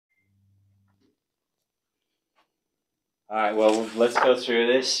All right, well, let's go through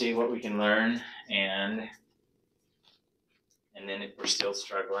this, see what we can learn, and then if we're still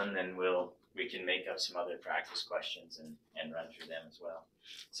struggling, then we can make up some other practice questions and run through them as well.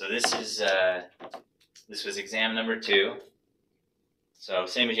 So this was exam number 2. So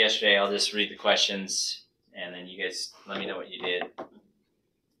same as yesterday, I'll just read the questions, and then you guys let me know what you did,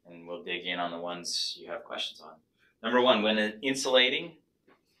 and we'll dig in on the ones you have questions on. Number 1, when insulating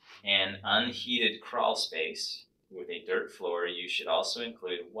an unheated crawl space with a dirt floor, you should also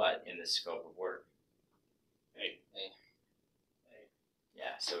include what in the scope of work? A.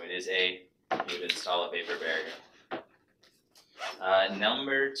 Yeah, so it is A. You would install a vapor barrier.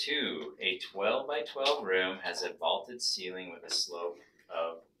 Number 2, a 12 by 12 room has a vaulted ceiling with a slope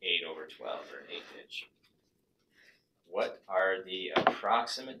of 8/12 or an 1/8 inch. What are the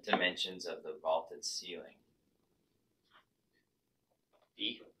approximate dimensions of the vaulted ceiling?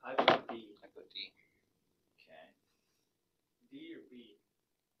 D? I put D. I put D. Okay. D or B?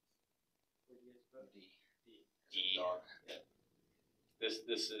 What do you guys put? D. D. Dog. Yeah. This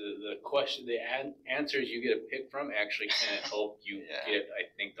is the question. The answers you get to pick from actually kind of help you get, I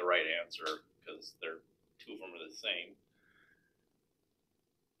think, the right answer, because they're 2 of them are the same.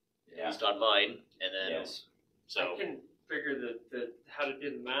 Yeah. At least on mine, and then Yes. so I can figure the how to do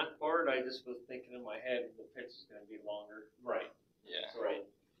the math for it. I just was thinking in my head the pitch is going to be longer. right, Yeah. So right.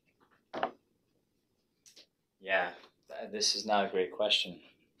 Yeah, this is not a great question.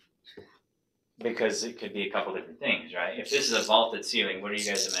 Because it could be a couple different things, right? If this is a vaulted ceiling, what are you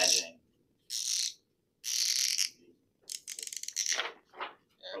guys imagining?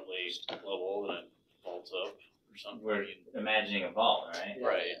 Probably level and it vaults up or something. We're imagining a vault, right?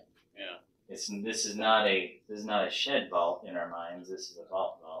 Right. Yeah. This is not a shed vault in our minds. This is a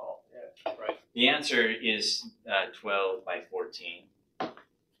vault. yeah. Right. The answer is 12 by 14. I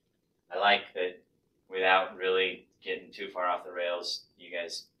like that without really getting too far off the rails, you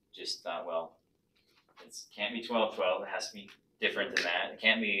guys just thought, well, it can't be 12/12. It has to be different than that. It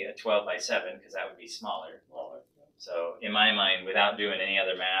can't be a 12 by 7 because that would be smaller. So in my mind, without doing any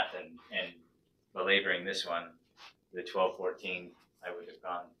other math and belaboring this one, the 12/14, I would have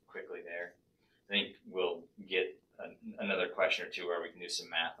gone quickly there. I think we'll get another question or two where we can do some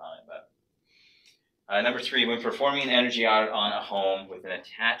math on it. But number 3, when performing an energy audit on a home with an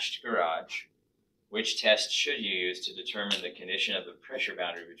attached garage, which test should you use to determine the condition of the pressure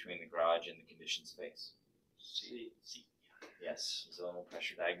boundary between the garage and the conditioned space? C. Yes, zonal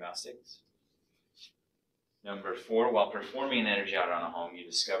pressure diagnostics. Number 4, while performing an energy audit on a home, you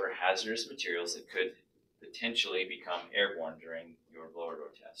discover hazardous materials that could potentially become airborne during your blower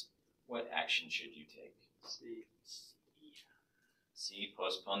door test. What action should you take? C. C,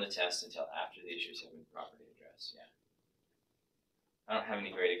 postpone the test until after the issues have been properly addressed. Yeah. I don't have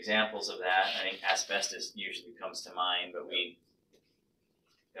any great examples of that. I think asbestos usually comes to mind, but we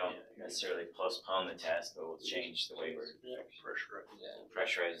don't necessarily postpone the test, but we'll change the way we're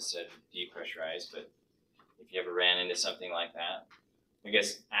pressurized instead of depressurized. But if you ever ran into something like that, I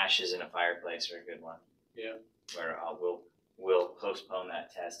guess ashes in a fireplace are a good one. Yeah. Where we'll postpone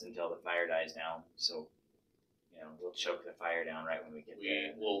that test until the fire dies down. So, we'll choke the fire down right when we get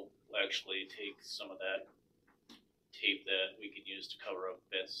there. We will actually take some of that tape that we could use to cover up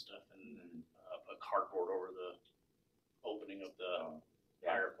that stuff and put cardboard over the opening of the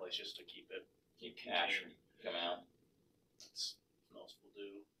fireplace just to keep ash from coming out. That's what most will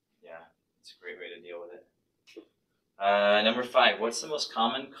do. Yeah, it's a great way to deal with it. Number 5, what's the most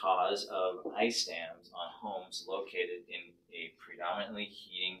common cause of ice dams on homes located in a predominantly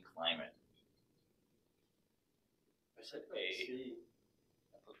heating climate? I said C.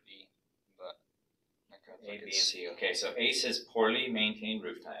 I put B, but I could A, look B, at and C. Okay, so A says poorly maintained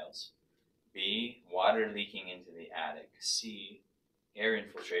roof tiles. B, water leaking into the attic. C, air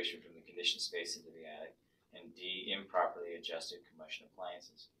infiltration from the conditioned space into the attic. And D, improperly adjusted combustion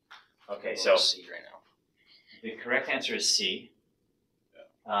appliances. Okay, so C right now. the correct answer is C.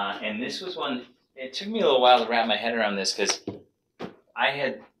 And this was one, it took me a little while to wrap my head around this because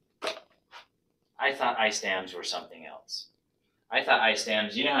I thought ice dams were something else. I thought ice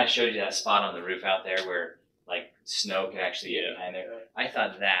dams, you know how I showed you that spot on the roof out there where like snow could actually get behind there? I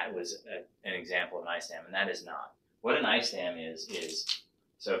thought that was an example of an ice dam, and that is not. What an ice dam is,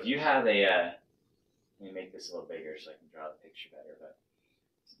 so if you have let me make this a little bigger so I can draw the picture better, but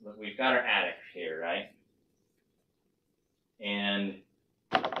look, we've got our attic here, right? And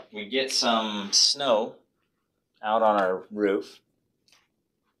we get some snow out on our roof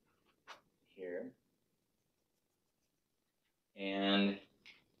here. And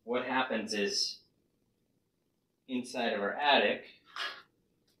what happens is inside of our attic,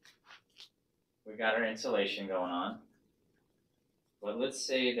 we got our insulation going on. but let's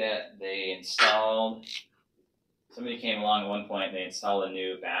say that they installed, somebody came along at one point, they installed a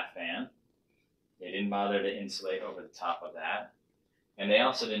new bath fan. They didn't bother to insulate over the top of that. And they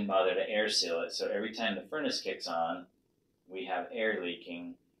also didn't bother to air seal it. So every time the furnace kicks on, we have air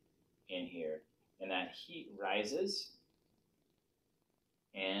leaking in here. And that heat rises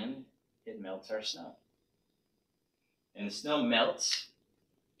and it melts our snow. And the snow melts,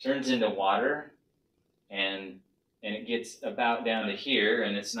 turns into water, and it gets about down to here,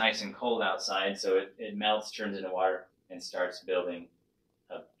 and it's nice and cold outside, so it melts, turns into water, and starts building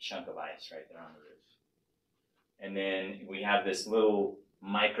a chunk of ice right there on the roof. And then we have this little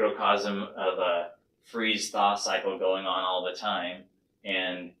microcosm of a freeze-thaw cycle going on all the time,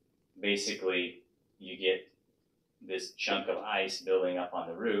 and basically you get this chunk of ice building up on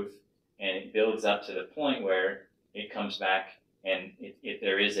the roof, and it builds up to the point where it comes back, and if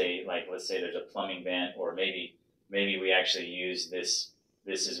there is a, like, let's say there's a plumbing vent, or maybe we actually use this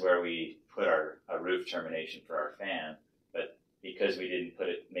is where we put a roof termination for our fan, but because we didn't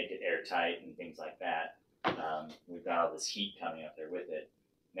make it airtight and things like that, we've got all this heat coming up there with it.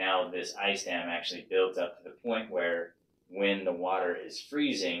 Now this ice dam actually builds up to the point where when the water is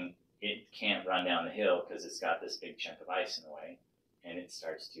freezing, it can't run down the hill because it's got this big chunk of ice in the way, and it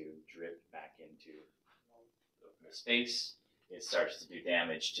starts to drip back into the space. It starts to do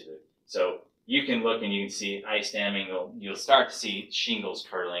damage to the, so you can look and you can see ice damming, you'll start to see shingles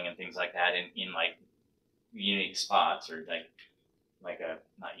curling and things like that in like unique spots, or like a,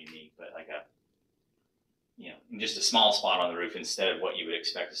 not unique, but like a, just a small spot on the roof instead of what you would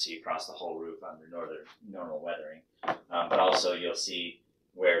expect to see across the whole roof under normal weathering. But also you'll see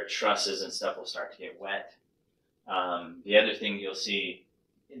where trusses and stuff will start to get wet. The other thing you'll see,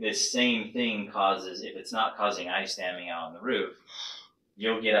 this same thing causes, if it's not causing ice damming out on the roof,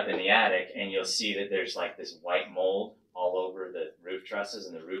 you'll get up in the attic and you'll see that there's like this white mold all over the roof trusses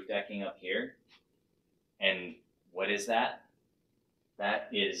and the roof decking up here. And what is that? That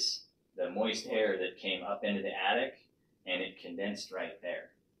is the moist air that came up into the attic and it condensed right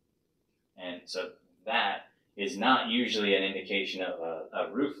there. And so that is not usually an indication of a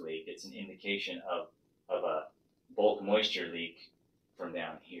roof leak. It's an indication of a bulk moisture leak from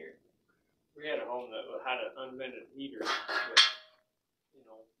down here. We had a home that had an unvented heater that, was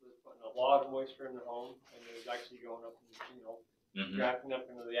putting a lot of moisture in the home, and it was actually going up, drafting up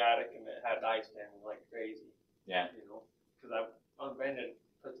into the attic, and it had ice damming like crazy. Yeah. Because unvented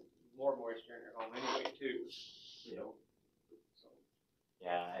puts more moisture in your home anyway too. So.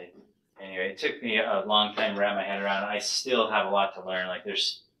 Yeah. Anyway, it took me a long time to wrap my head around it. I still have a lot to learn. Like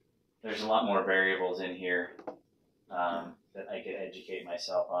there's a lot more variables in here that I could educate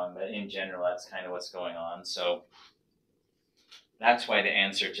myself on, but in general, that's kind of what's going on. So that's why the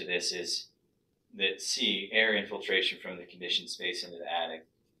answer to this is that air infiltration from the conditioned space into the attic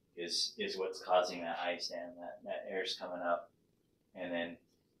is what's causing that ice dam. That air's coming up, and then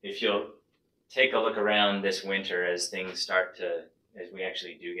if you'll take a look around this winter as we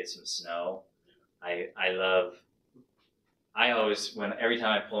actually do get some snow, every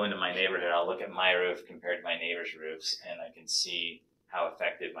time I pull into my neighborhood, I'll look at my roof compared to my neighbor's roofs, and I can see how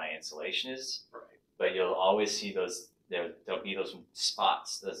effective my insulation is. Right. But you'll always see there'll be those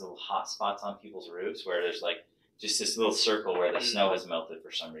spots, those little hot spots on people's roofs where there's like just this little circle where the snow has melted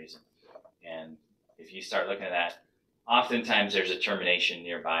for some reason. And if you start looking at that, oftentimes there's a termination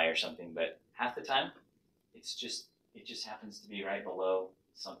nearby or something, but half the time it just happens to be right below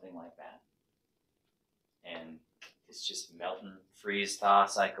something like that. And it's just melting, freeze-thaw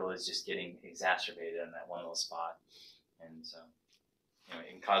cycle is just getting exacerbated in that one little spot. And so, it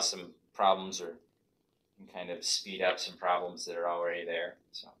can cause some problems or can kind of speed up some problems that are already there.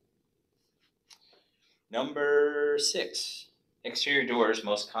 So, number 6, exterior doors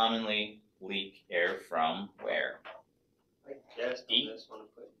most commonly leak air from where? I guess D? on this one, I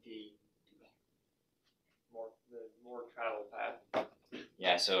put D. More travel path.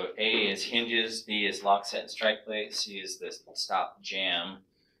 Yeah, so A is hinges, B is lock, set, and strike plate, C is the stop jam,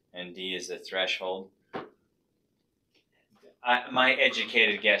 and D is the threshold. My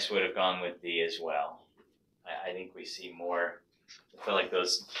educated guess would have gone with D as well. I think we see more, I feel like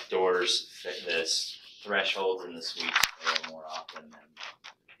those doors, the thresholds and the suites fail more often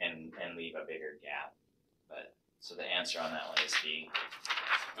and leave a bigger gap. But so the answer on that one is D.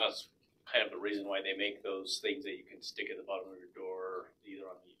 That's kind of the reason why they make those things that you can stick at the bottom of your door, either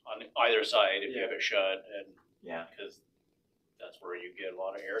on either side if you have it shut, and because that's where you get a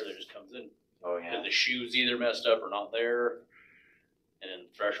lot of air that just comes in. Oh yeah. And the shoe's either messed up or not there, and then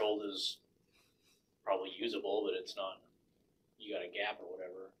threshold is probably usable, but it's not. You got a gap or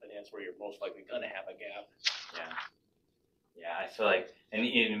whatever, and that's where you're most likely gonna have a gap. Yeah. Yeah, I feel like, and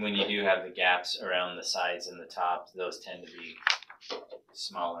even when you do have the gaps around the sides and the top, those tend to be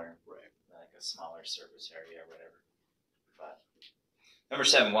smaller, Right. like a smaller surface area or whatever. But number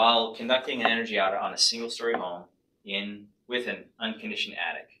 7, while conducting an energy audit on a single-story home with an unconditioned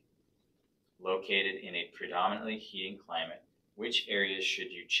attic located in a predominantly heating climate, which areas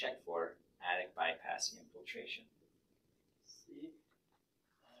should you check for attic bypassing infiltration? C.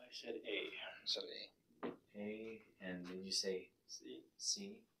 I said A. So A. A, and did you say C.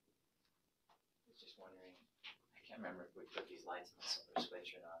 C? I was just wondering, I can't remember if we put these lights on the silver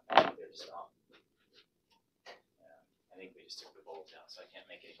switch or not. I think they're just off. I think we just took the bulbs out, so I can't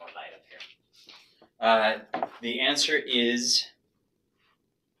make any more light up here. The answer is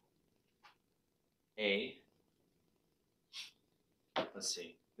A. Let's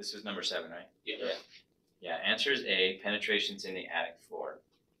see. This was number 7, right? Yeah. Yeah, answer is A. Penetrations in the attic floor.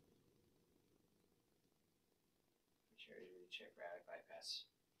 Which area do we check for attic bypass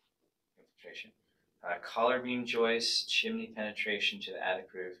infiltration? Collar beam joist, chimney penetration to the attic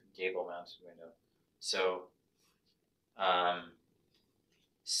roof, gable mounted window. So,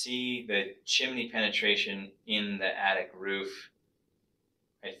 C, the chimney penetration in the attic roof.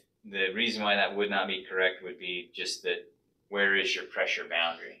 The reason why that would not be correct would be just that where is your pressure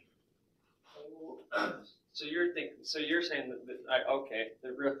boundary? So you're thinking. So you're saying that okay,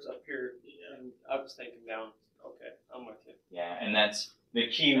 the roof's up here, and I was thinking down. Okay, I'm with you. Yeah, and that's the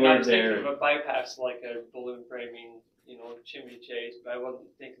key And I word was there. thinking of a bypass like a balloon framing, chimney chase, but I wasn't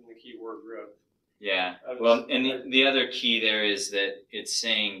thinking the key word roof. Yeah. Well, and the other key there is that it's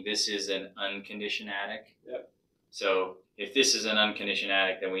saying this is an unconditioned attic. Yep. So if this is an unconditioned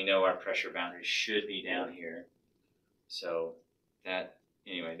attic, then we know our pressure boundary should be down here. So that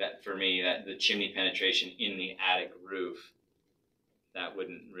for me, that the chimney penetration in the attic roof, that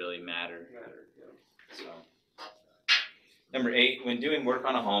wouldn't really matter. So number 8, when doing work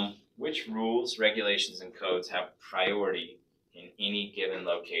on a home, which rules, regulations, and codes have priority in any given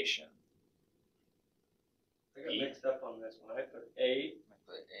location? I got mixed up on this one. I put A, I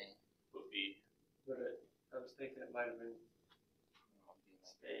put A. Would be but I was thinking it might have been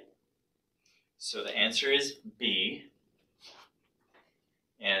A. So the answer is B.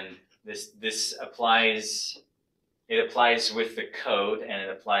 And this applies. It applies with the code, and it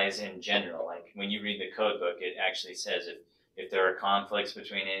applies in general. Like when you read the code book, it actually says if there are conflicts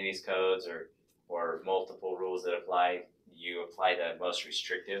between any of these codes or multiple rules that apply, you apply the most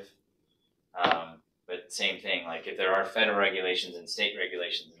restrictive. But same thing, like if there are federal regulations and state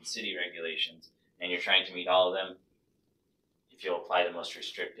regulations and city regulations, and you're trying to meet all of them, if you'll apply the most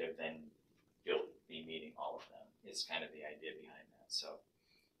restrictive, then you'll be meeting all of them. It's kind of the idea behind that. So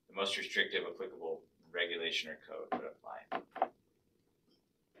the most restrictive applicable regulation or code would apply.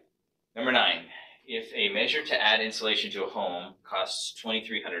 Number 9, if a measure to add insulation to a home costs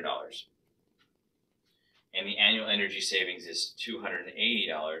 $2,300 and the annual energy savings is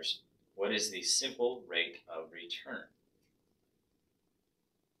 $280, what is the simple rate of return?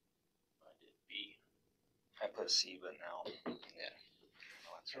 I did B. I put C, but now, yeah.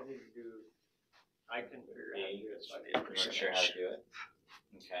 I need to do. I couldn't figure out how to do it, so I You didn't. weren't sure how to do it?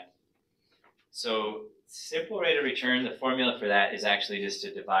 Okay. So simple rate of return, the formula for that is actually just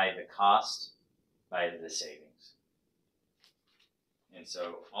to divide the cost by the savings. And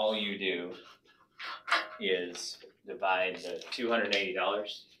so all you do is divide the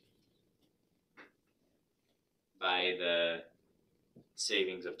 $280 by the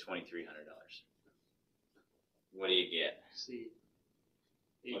savings of $2,300. What do you get? C.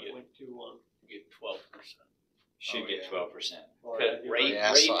 You get- 8.21. You get 12%. Should Oh, get yeah. 12%. Well, Because I do rate,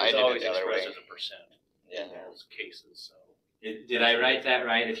 Yeah, rate so I is did it always the other expressed way. as a percent Yeah. in those cases, so. Did I write that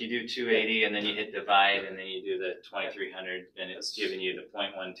right? If you do 280 and then you hit divide and then you do the 2,300, then it's giving you the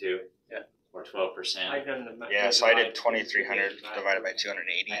 0.12. Yeah. Or 12%. I done the Yeah, so I did 2,300 divided by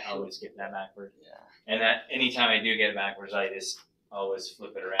 280. I always get that backward. Yeah. And that anytime I do get it backwards, I just always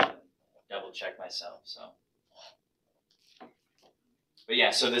flip it around and double check myself. So, but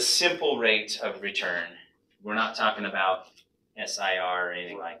yeah, so the simple rate of return, we're not talking about SIR or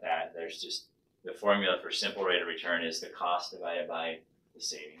anything like that. There's just the formula for simple rate of return is the cost divided by the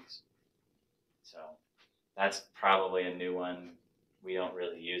savings. So that's probably a new one. We don't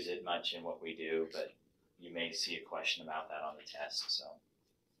really use it much in what we do, but you may see a question about that on the test. So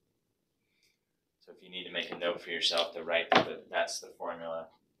if you need to make a note for yourself to write that that's the formula,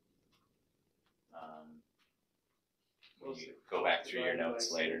 you go back through your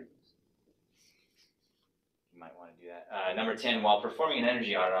notes later. You might want to do that. Number 10, while performing an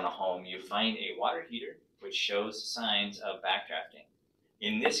energy audit on a home, you find a water heater which shows signs of backdrafting.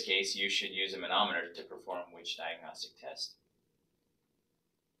 In this case, you should use a manometer to perform which diagnostic test?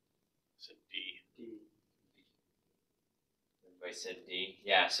 So D. Everybody said D.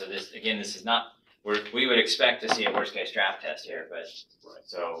 Yeah, so this is not, we would expect to see a worst case draft test here, but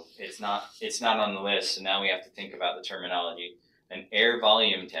so it's not on the list. So now we have to think about the terminology. An air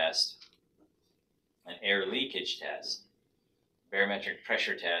volume test, an air leakage test, barometric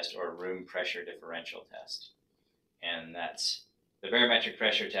pressure test, or room pressure differential test. And that's, the barometric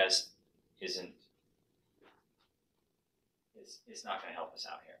pressure test it's not going to help us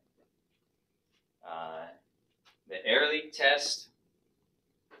out here. The air leak test,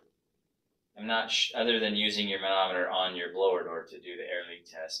 I'm not other than using your manometer on your blower door to do the air leak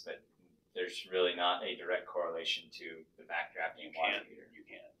test, but there's really not a direct correlation to the backdrafting water heater. You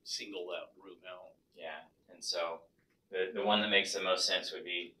can't single that room out. Yeah, and so the one that makes the most sense would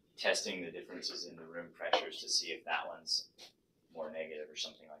be testing the differences in the room pressures to see if that one's more negative or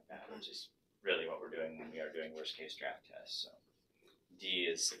something like that, which is really what we're doing when we are doing worst case draft tests. So D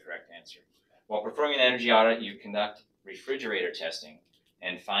is the correct answer. While performing an energy audit, you conduct refrigerator testing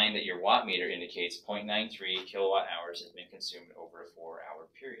and find that your watt meter indicates 0.93 kilowatt hours has been consumed over a 4-hour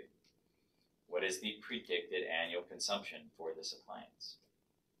period. What is the predicted annual consumption for this appliance?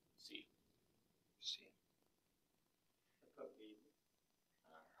 C.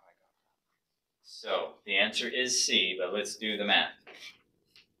 So the answer is C, but let's do the math.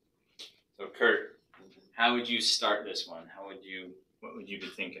 So Kurt, how would you start this one? What would you be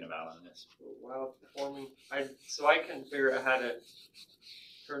thinking about on this? While performing, so I can figure out how to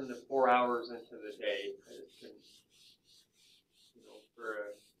turn the 4 hours into the day. I just can, for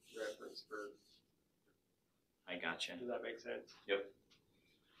a reference for. I gotcha. Does that make sense? Yep.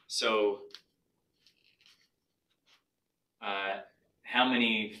 So, how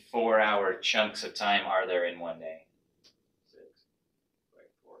many 4-hour chunks of time are there in one day? 6,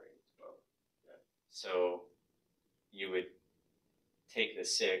 like 4, 8, 12. Yeah. So, you would take the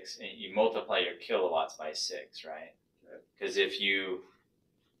 6 and you multiply your kilowatts by 6, right? Because if you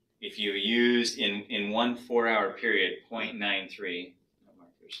used in one 4-hour period 0.93,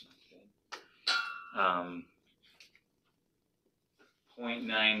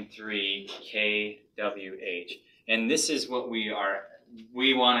 0.93 kWh, and this is what we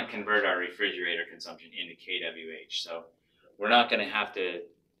want to convert our refrigerator consumption into kWh. So we're not going to have to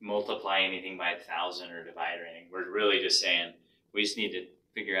multiply anything by 1,000 or divide or anything. We're really just saying we just need to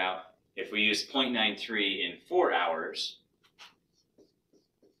figure out if we use 0.93 in 4 hours,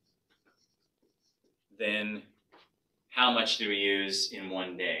 then how much do we use in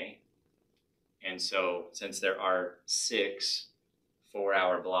one day? And so since there are 6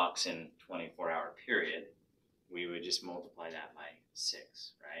 4-hour blocks in 24-hour period, we would just multiply that by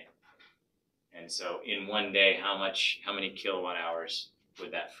 6, right? And so in one day, how many kilowatt hours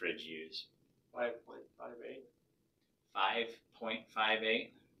would that fridge use? 5.58.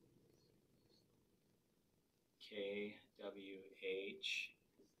 5.58 kWh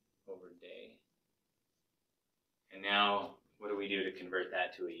over day. And now, what do we do to convert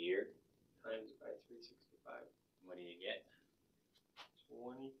that to a year? Times it by 365. What do you get?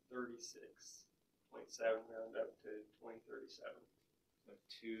 2036.7, round up to 2037. So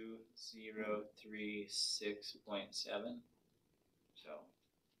 2036.7. So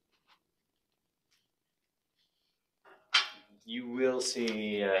you will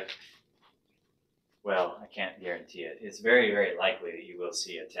see, well, I can't guarantee it. It's very, very likely that you will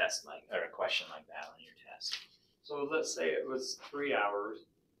see a test or a question like that on your test. So let's say it was 3 hours.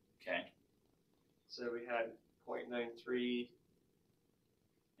 Okay. So we had 0.93.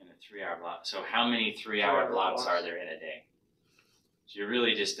 In a 3-hour block. So how many 3-hour blocks are there in a day? So you're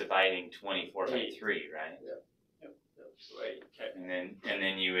really just dividing 24 by 3, right? Yep. So 8. Okay. And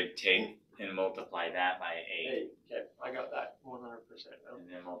then you would take and multiply that by 8. 8. Okay. I got that 100% now. And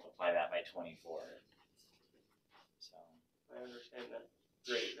then multiply that by 24. So I understand that.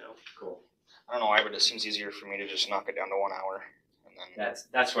 Great now. cool. I don't know why, but it seems easier for me to just knock it down to 1 hour and then.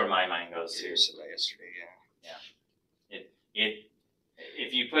 That's where my mind goes to. Said that yesterday, yeah.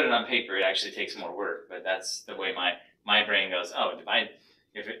 If you put it on paper, it actually takes more work, but that's the way my brain goes. Oh,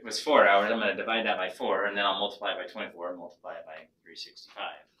 if it was 4 hours, I'm going to divide that by 4, and then I'll multiply it by 24 and multiply it by 365.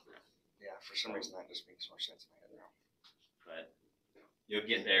 Yeah, for some reason that just makes more sense in my head now. But you'll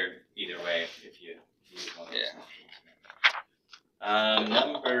get there either way if you use one of those options.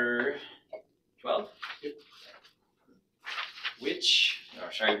 Number 12.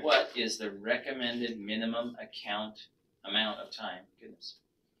 What is the recommended minimum amount of time? Goodness.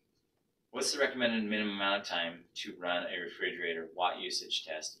 What's the recommended minimum amount of time to run a refrigerator watt usage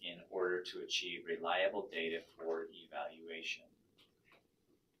test in order to achieve reliable data for evaluation?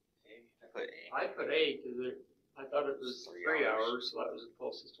 put A. I put A because I thought it was 3 hours, so that was the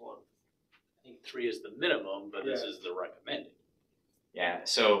closest one. I think 3 is the minimum, but this is the recommended. Yeah,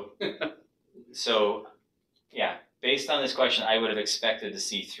 so, yeah, based on this question, I would have expected to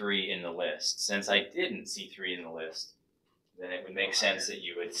see 3 in the list. Since I didn't see 3 in the list, then it would make sense that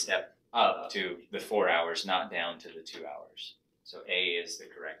you would step up to the 4 hours, not down to the 2 hours. So A is the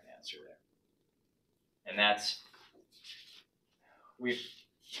correct answer there. And that's,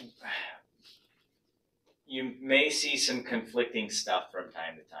 you may see some conflicting stuff from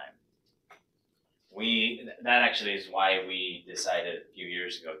time to time. That actually is why we decided a few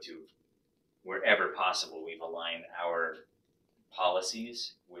years ago to, wherever possible, we've aligned our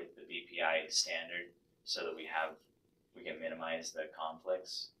policies with the BPI standard so that we can minimize the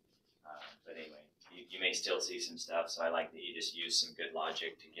conflicts. But anyway, you may still see some stuff, so I like that you just use some good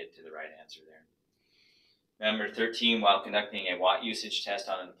logic to get to the right answer there. Number 13, while conducting a watt usage test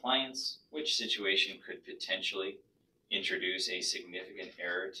on an appliance, which situation could potentially introduce a significant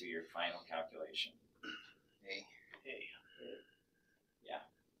error to your final calculation? A. Yeah.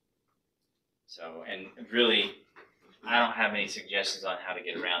 So, and really, I don't have any suggestions on how to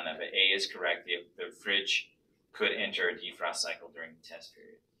get around that, but A is correct. The fridge could enter a defrost cycle during the test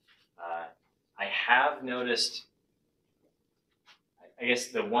period. I have noticed, I guess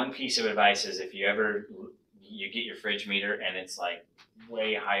the one piece of advice is if you get your fridge meter and it's like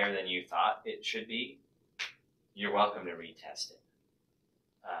way higher than you thought it should be, you're welcome to retest it.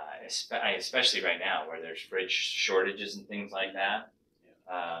 Especially right now where there's fridge shortages and things like that,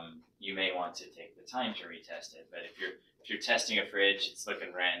 you may want to take the time to retest it. But if you're testing a fridge, it's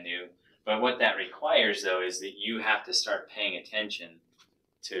looking brand new. But what that requires though is that you have to start paying attention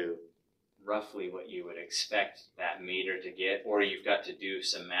to roughly what you would expect that meter to get, or you've got to do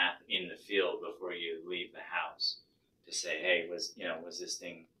some math in the field before you leave the house to say, hey, was this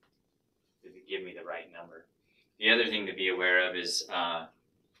thing, did it give me the right number? The other thing to be aware of is I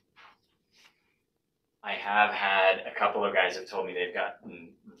have had a couple of guys have told me they've gotten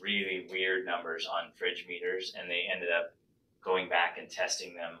really weird numbers on fridge meters, and they ended up going back and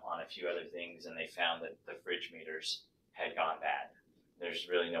testing them on a few other things, and they found that the fridge meters had gone bad. There's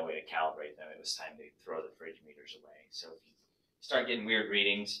really no way to calibrate them. It was time to throw the fridge meters away. So if you start getting weird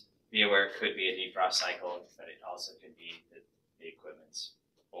readings, be aware it could be a defrost cycle, but it also could be that the equipment's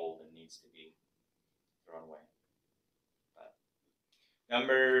old and needs to be thrown away. But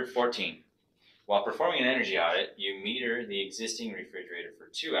number 14. While performing an energy audit, you meter the existing refrigerator for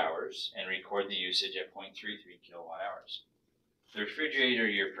 2 hours and record the usage at 0.33 kilowatt hours. The refrigerator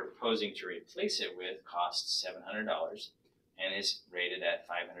you're proposing to replace it with costs $700 and is rated at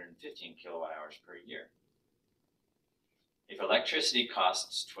 515 kilowatt hours per year. If electricity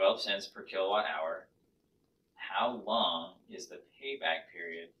costs 12 cents per kilowatt hour, how long is the payback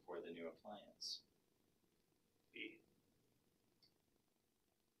period for the new appliance? B.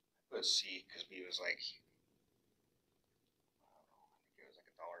 I put C because B was like, I don't know, I think it was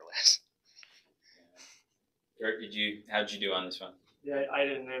like $1 less. Kurt, how'd you do on this one? Yeah, I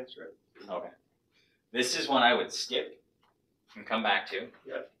didn't answer it. Okay. This is one I would skip and come back to.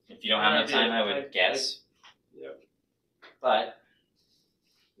 Yep. If you don't have enough time, I would guess. Yep. But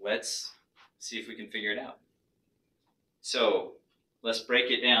let's see if we can figure it out. So let's break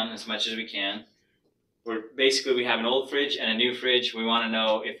it down as much as we can. We have an old fridge and a new fridge. We want to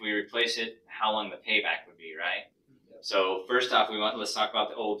know if we replace it, how long the payback would be, right? Yep. So first off, let's talk about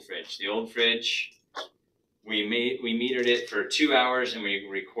the old fridge. The old fridge, we metered it for 2 hours and we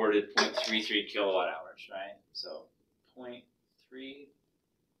recorded 0.33 kilowatt hours, right? So 0.33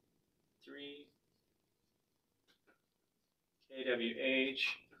 kWh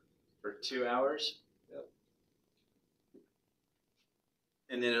for 2 hours. Yep.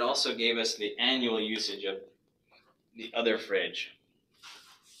 And then it also gave us the annual usage of the other fridge.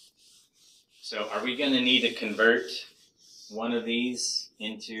 So are we going to need to convert one of these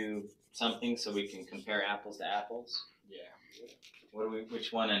into something so we can compare apples to apples? Yeah.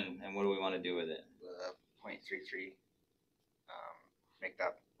 Which one and what do we want to do with it? The 0.33, make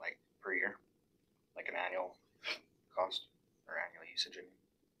that like per year, like an annual cost or annual usage.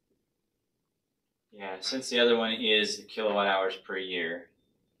 Yeah, since the other one is the kilowatt hours per year,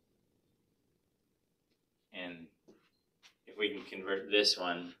 and if we can convert this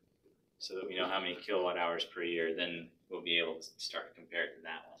one so that we know how many kilowatt hours per year, then we'll be able to start to compare it to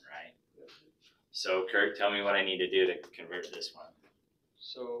that one, right? So Kurt, tell me what I need to do to convert this one.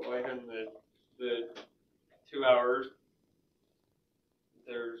 So I had the 2 hours.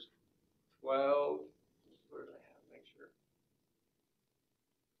 There's 12. What did I have? Make sure.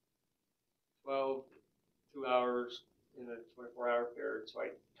 12 2 hours in a 24-hour period. So I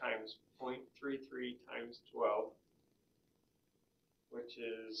times 0.33 times 12, which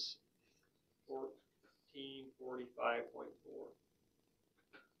is 1445.4.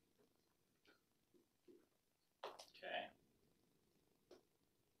 Okay.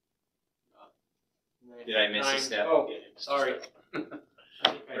 And then Did I miss a times- step? Oh, Yeah, it's sorry. just I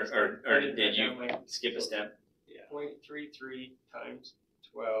think I Or did did that you down my skip a step? 0.33 times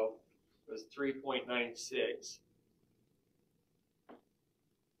 12 was 3.96.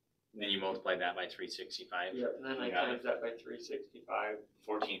 And then you multiply that by 365. Yep. And then I Got it. times that by 365.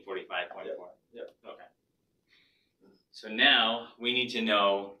 1445.4. Yep. Okay. So now we need to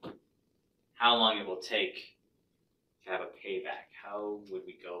know how long it will take to have a payback. How would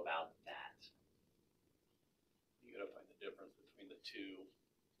we go about that? You gotta find the difference between the two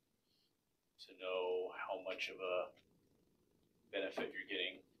to know how much of a benefit you're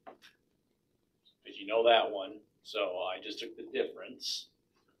getting. Because you know that one, so I just took the difference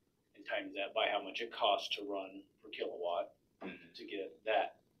and times that by how much it costs to run per kilowatt to get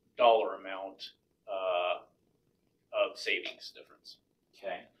that dollar amount of savings difference.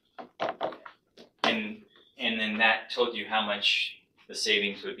 Okay. And then that told you how much the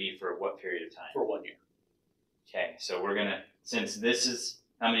savings would be for what period of time? For 1 year. Okay, so we're gonna, since this is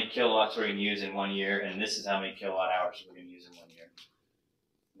how many kilowatts we're gonna use in 1 year, and this is how many kilowatt hours we're gonna use in 1 year,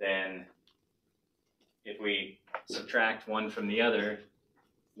 then if we subtract one from the other,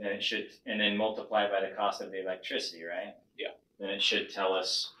 then it should, and then multiply by the cost of the electricity, right? Yeah. Then it should tell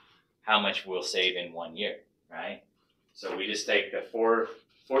us how much we'll save in 1 year, right? So we just take the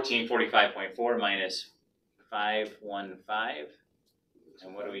 1445.4 minus 515,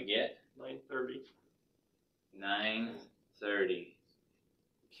 and what do we get? 930. 930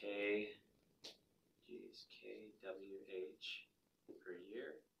 kWh per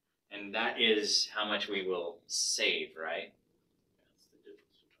year. And that is how much we will save, right?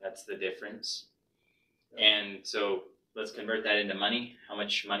 That's the difference. And so let's convert that into money. How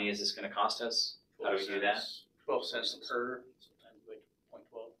much money is this going to cost us? How do we do that? 12 cents per. Sometimes like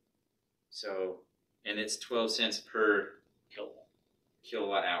 0.12 So, and it's 12 cents per kilowatt.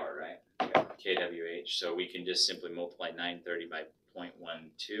 kilowatt hour, right? kWh. So we can just simply multiply 930 by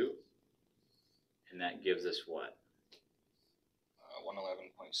 0.12, and that gives us what?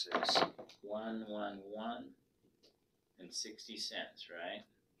 111.6. 111 and 60 cents, right?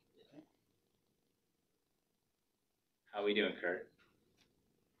 How we doing, Kurt?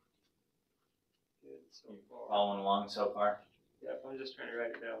 Good so far. Following along so far? Yep, I'm just trying to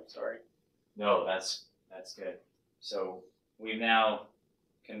write it down. Sorry. No, that's good. So we've now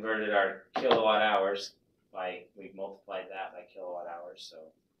converted our kilowatt hours we've multiplied that by kilowatt hours, so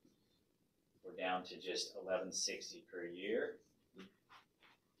we're down to just 1160 per year,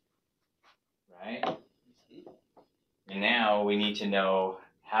 right? And now we need to know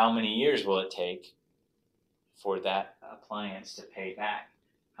how many years will it take for that appliance to pay back.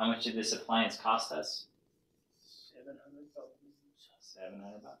 How much did this appliance cost us?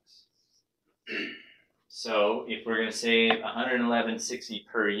 700 bucks. So if we're going to save 111.60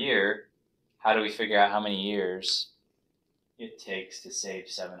 per year, how do we figure out how many years it takes to save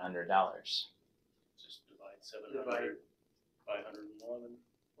 $700? Just divide 700 by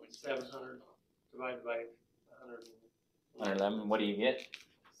 111.7. 700 divided by 100. 111, what do you get?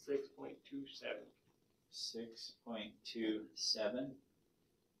 6.27. 6.27,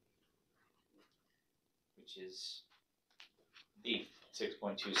 which is B,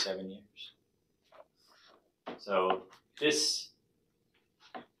 6.27 years. So this,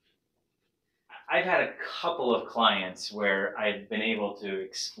 I've had a couple of clients where I've been able to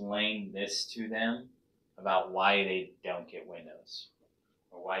explain this to them about why they don't get windows,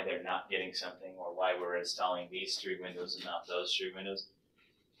 or why they're not getting something, or why we're installing these 3 windows and not those 3 windows.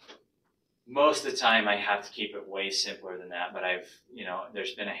 Most of the time I have to keep it way simpler than that, but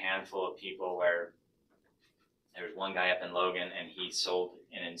there's been a handful of people where there was one guy up in Logan and he sold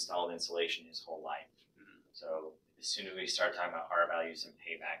and installed insulation his whole life. So as soon as we start talking about R values and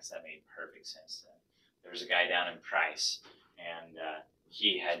paybacks, that made perfect sense to him. There was a guy down in Price, and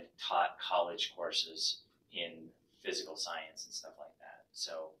he had taught college courses in physical science and stuff like that.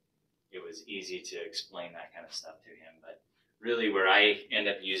 So it was easy to explain that kind of stuff to him. But really where I end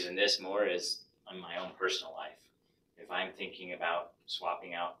up using this more is on my own personal life. If I'm thinking about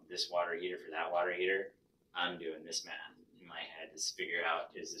swapping out this water heater for that water heater, I'm doing this math in my head to figure out,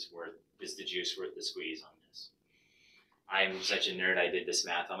 is the juice worth the squeeze on this? I'm such a nerd, I did this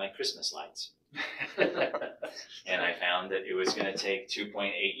math on my Christmas lights. And I found that it was going to take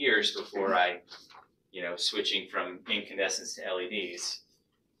 2.8 years before I, switching from incandescents to LEDs,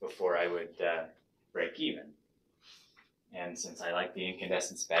 before I would break even. And since I like the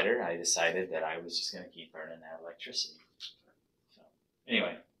incandescents better, I decided that I was just going to keep burning that electricity. So,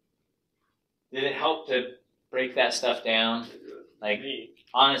 anyway, did it help to break that stuff down? Like,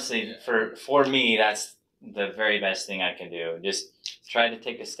 honestly, for me, that's the very best thing I can do. Just try to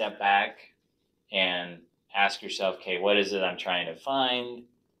take a step back and ask yourself, okay, what is it I'm trying to find?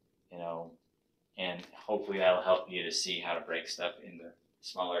 You know, and hopefully that'll help you to see how to break stuff into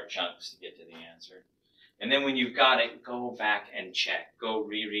smaller chunks to get to the answer. And then when you've got it, go back and check. Go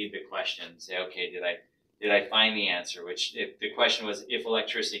reread the question. Say, okay, did I find the answer? Which, if the question was, if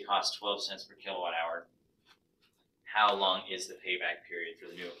electricity costs 12 cents per kilowatt hour, how long is the payback period for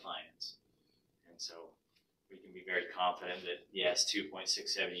the new appliance? And so we can be very confident that yes,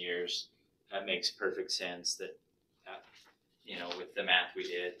 2.67 years. That makes perfect sense. That you know, with the math we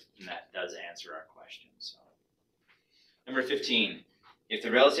did, and that does answer our question. So, number 15, if the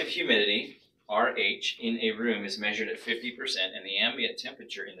relative humidity RH in a room is measured at 50% and the ambient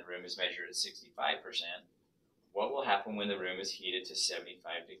temperature in the room is measured at 65%, what will happen when the room is heated to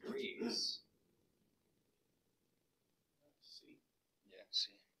 75 degrees?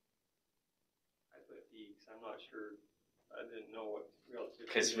 C. I put D because I'm not sure. I didn't know what relative.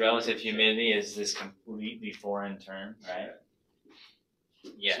 Because relative humidity is this completely foreign term, right?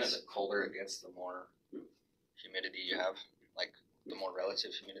 Yes. Isn't it the colder it gets, the more humidity you have? Like, the more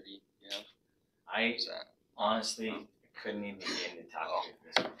relative humidity you have? I Is that? honestly couldn't even begin to talk to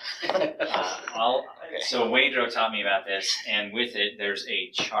this one. So Wadrow taught me about this, and with it, there's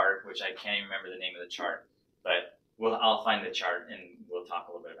a chart, which I can't even remember the name of the chart, but I'll find the chart and we'll talk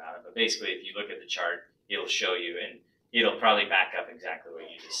a little bit about it. But basically, if you look at the chart, it'll show you, and it'll probably back up exactly what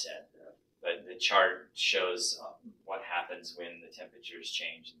you just said. But the chart shows what happens when the temperatures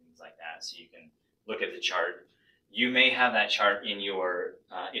change and things like that. So you can look at the chart. You may have that chart in your,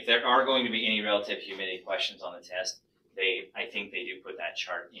 if there are going to be any relative humidity questions on the test, I think they do put that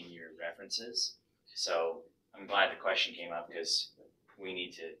chart in your references. So I'm glad the question came up because we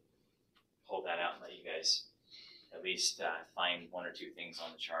need to hold that out and let you guys at least find one or two things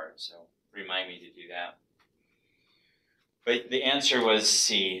on the chart. So remind me to do that. But the answer was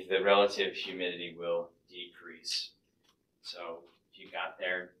C, the relative humidity will decrease. So if you got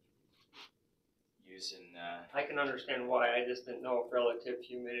there using... I can understand why, I just didn't know if relative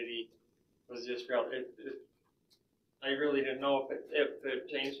humidity was just relative. I really didn't know if it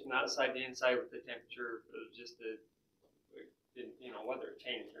changed from outside to inside with the temperature, it was just you know, whether it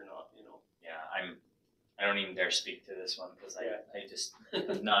changed or not, you know. Yeah, I don't even dare speak to this one because I just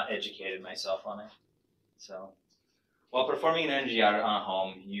have not educated myself on it. So... While performing an energy audit on a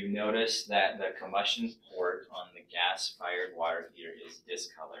home, you notice that the combustion port on the gas-fired water heater is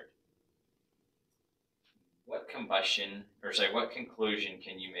discolored. What conclusion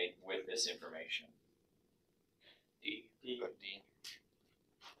can you make with this information? D. Put D.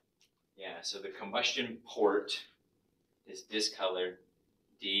 Yeah, so the combustion port is discolored.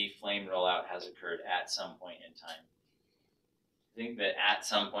 D, flame rollout has occurred at some point in time. I think that at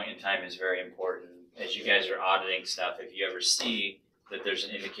some point in time is very important. As you guys are auditing stuff, if you ever see that there's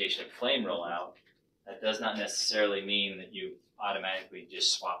an indication of flame rollout, that does not necessarily mean that you automatically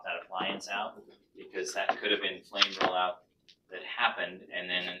just swap that appliance out, because that could have been flame rollout that happened and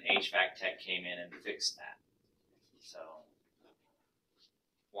then an HVAC tech came in and fixed that. So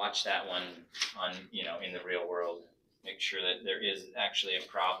watch that one on, you know, in the real world. Make sure that there is actually a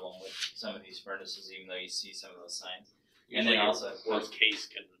problem with some of these furnaces, even though you see some of those signs. And then also, worst case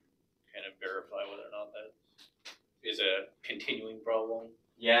can kind of verify whether or not that is a continuing problem.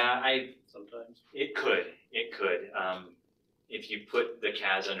 Yeah, sometimes it could. If you put the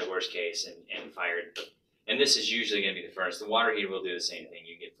CAS under worst case and fired, and this is usually going to be the furnace. The water heater will do the same thing.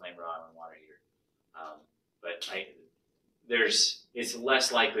 You get flame rollout on the water heater, but it's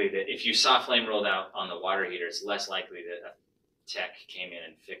less likely that if you saw flame rolled out on the water heater, it's less likely that a tech came in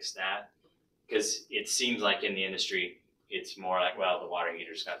and fixed that, because it seems like in the industry it's more like, well, the water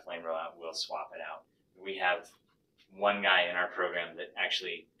heater's got flame rollout, we'll swap it out. We have one guy in our program that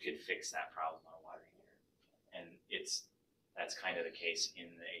actually could fix that problem on a water heater, and that's kind of the case in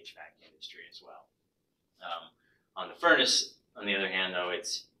the HVAC industry as well. On the furnace, on the other hand, though,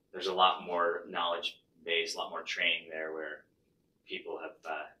 there's a lot more knowledge base, a lot more training there where people have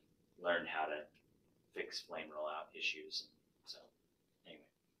learned how to fix flame rollout issues. So anyway,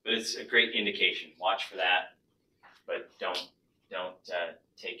 but it's a great indication. Watch for that, but don't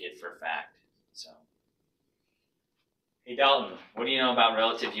take it for fact. So, hey Dalton, what do you know about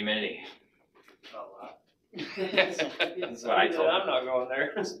relative humidity? A lot. That's what I told I'm not going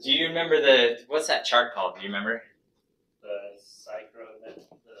there. Do you remember what's that chart called? Do you remember?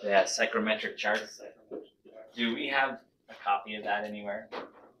 The psychrometric chart. Do we have copy of that anywhere?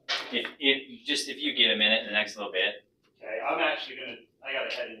 If you get a minute in the next little bit. Okay, I'm actually I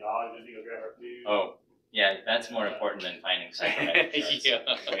gotta head into Ogden to go grab our food. Oh, yeah, that's more important than finding psychometric. Yeah.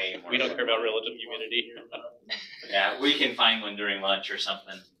 Way more We don't care about important. relative humidity. Yeah, we can find one during lunch or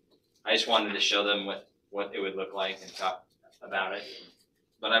something. I just wanted to show them what it would look like and talk about it.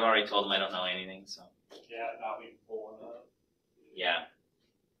 But I've already told them I don't know anything, so. Yeah, now we can pull one up. Yeah.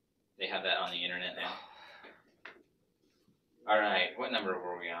 They have that on the internet now. All right, what number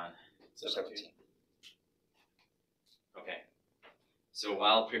were we on? 17. Okay. So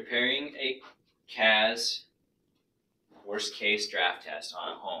while preparing a CAS worst case draft test on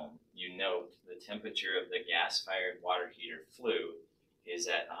a home, you note the temperature of the gas-fired water heater flue is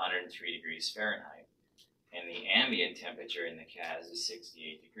at 103 degrees Fahrenheit, and the ambient temperature in the CAS is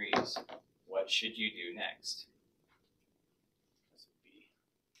 68 degrees. What should you do next? That's a B.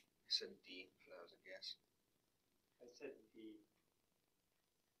 I said D. That was a guess. I said D.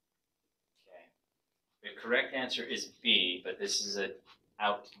 Okay. The correct answer is B, but this is an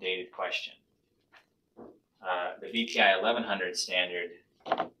outdated question. The BPI 1100 standard,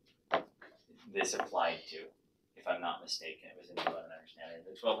 this applied to, if I'm not mistaken, it was in the 1100 standard.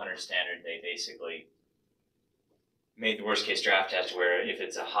 The 1200 standard, they basically made the worst case draft test where if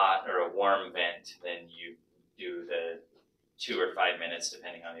it's a hot or a warm vent, then you do the 2 or 5 minutes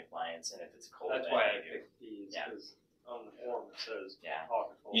depending on the appliance, and if it's a cold That's vent, why I you do. picked D, Yeah. because on the form it says Yeah. hot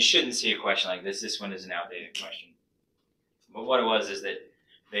or cold. You shouldn't see a question like this. This one is an outdated question. But what it was is that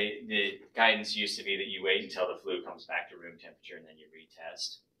the guidance used to be that you wait until the flue comes back to room temperature and then you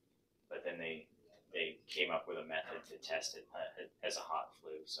retest. But then they came up with a method to test it as a hot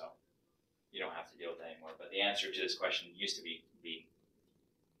flue, so you don't have to deal with that anymore. But the answer to this question used to be B.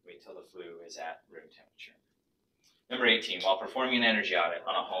 Wait till the flue is at room temperature. Number 18, while performing an energy audit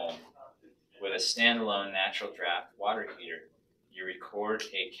on a home with a standalone natural draft water heater, you record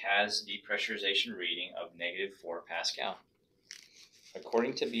a CAS depressurization reading of -4 Pascal.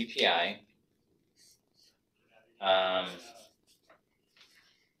 According to BPI,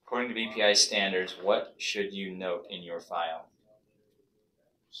 standards, what should you note in your file?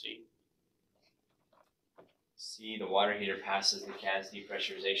 C. C, the water heater passes the CAS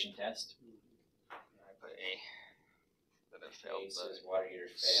depressurization test. I put A. But it failed. A But says water heater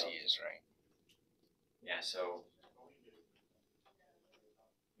C failed. is right. Yeah, so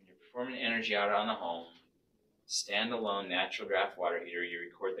when you're performing an energy audit on the home, standalone natural draft water heater, you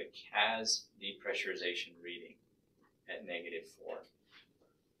record the CAS depressurization reading at -4.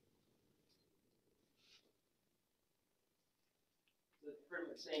 It's pretty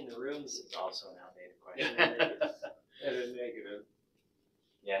much saying the rooms This is also an outdated question. at a negative.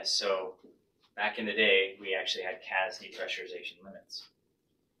 Yeah, so back in the day, we actually had CAS depressurization limits.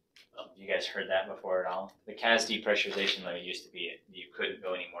 You guys heard that before at all? The CAS depressurization limit used to be you couldn't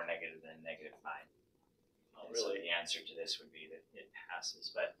go any more negative than -5. Oh, And so really? the answer to this would be that it passes.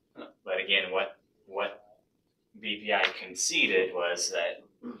 But again, what BPI conceded was that,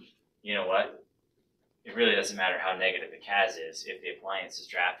 you know what, it really doesn't matter how negative the CAS is. If the appliance is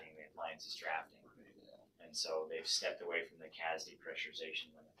drafting, the appliance is drafting. And so they've stepped away from the CAS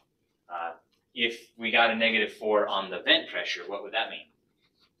depressurization limit. If we got a -4 on the vent pressure, what would that mean?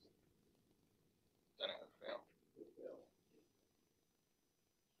 Then it would fail.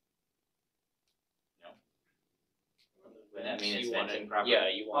 Would that mean it's You want venting it- properly? Yeah,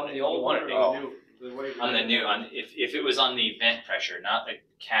 you want On it. the You old want one it. or the new, the way. On the new, if it was on the vent pressure, not the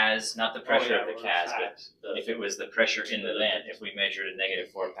CAS, not the pressure of the CAS, but if it was the pressure in the vent, if we measured a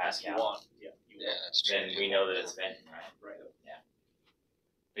 -4 You Pascal, want. Yeah. You Yeah, want. that's true. then we know that it's venting, right? Right.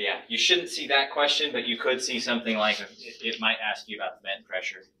 But yeah, you shouldn't see that question, but you could see something like, it might ask you about the vent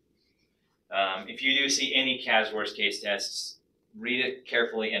pressure. If you do see any CAS worst case tests, read it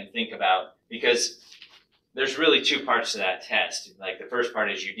carefully and think about, because there's really 2 parts to that test. Like the first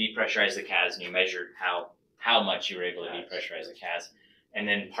part is you depressurize the CAS and you measure how much you were able to depressurize the CAS. And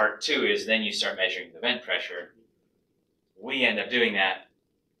then part 2 is then you start measuring the vent pressure. We end up doing that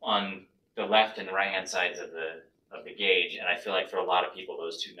on the left and right hand sides of the gauge, and I feel like for a lot of people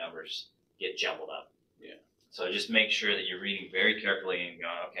those 2 numbers get jumbled up. Yeah. So just make sure that you're reading very carefully and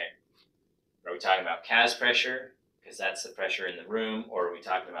going, okay, are we talking about CAS pressure, because that's the pressure in the room, or are we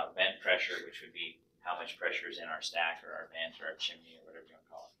talking about vent pressure, which would be how much pressure is in our stack or our vent or our chimney or whatever you want to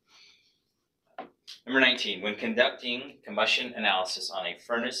call it. Number 19, when conducting combustion analysis on a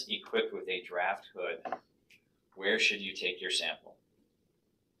furnace equipped with a draft hood, where should you take your sample?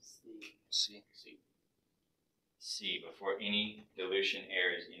 C. C. C, before any dilution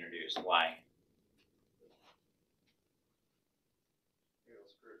air is introduced. Why?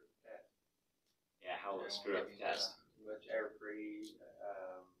 Yeah, how will it screw up the test? Too much air free,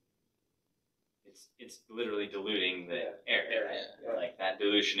 It's literally diluting the Yeah. air. Air, yeah. Like that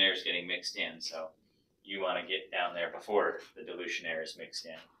dilution air is getting mixed in, so you want to get down there before the dilution air is mixed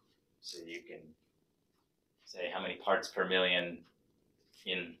in, so you can say how many parts per million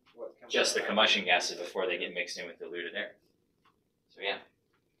in what comes just the out. combustion gases before they get mixed in with diluted air. So yeah.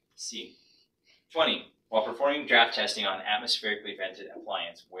 C. 20. While performing draft testing on an atmospherically vented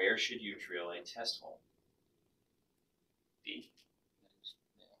appliance, where should you drill a test hole? D.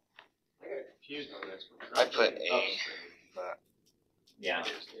 I got confused on this one. I put A. Upstream. But Yeah.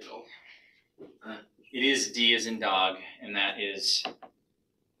 You know, It is D as in dog, and that is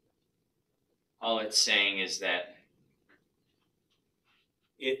all it's saying is that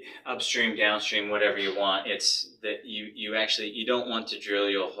it upstream, downstream, whatever you want. It's that you actually you don't want to drill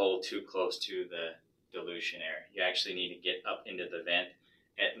your hole too close to the dilution air. You actually need to get up into the vent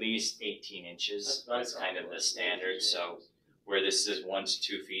at least 18 inches. That's kind of the standard. So where this is 1 to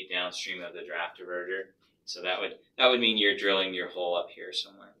 2 feet downstream of the draft diverter, so that would mean you're drilling your hole up here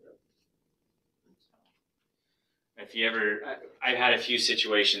somewhere. If you ever, I've had a few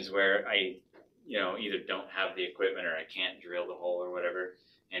situations where I, either don't have the equipment or I can't drill the hole or whatever.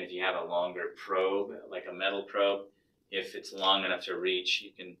 And if you have a longer probe, like a metal probe, if it's long enough to reach,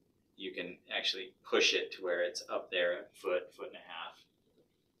 you can actually push it to where it's up there a foot and a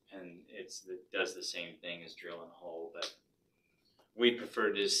half, and it does the same thing as drilling a hole. But we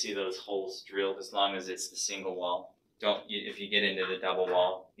prefer to see those holes drilled as long as it's the single wall. If you get into the double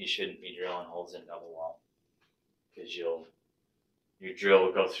wall, you shouldn't be drilling holes in double wall, because your drill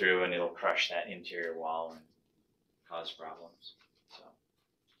will go through and it'll crush that interior wall and cause problems. So,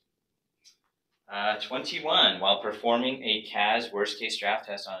 21. While performing a CAS worst case draft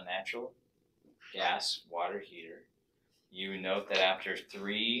test on a natural gas water heater, you note that after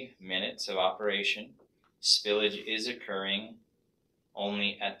 3 minutes of operation, spillage is occurring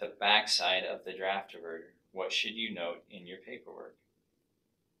only at the backside of the draft diverter. What should you note in your paperwork?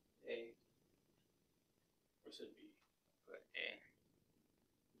 A. Or should be put A.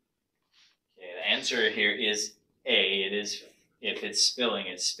 Okay, the answer here is A. It is, if it's spilling,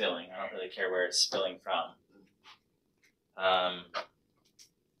 it's spilling. I don't really care where it's spilling from.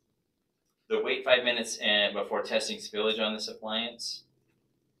 The wait 5 minutes before testing spillage on this appliance,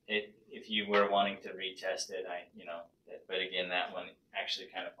 if you were wanting to retest it, but again, that one actually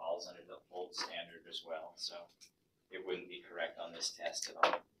kind of falls under the old standard as well, so it wouldn't be correct on this test at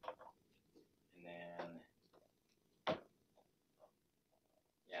all. And then,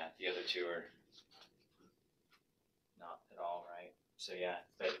 yeah, the other two are not at all right. So yeah,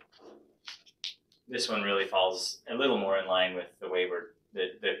 but this one really falls a little more in line with the way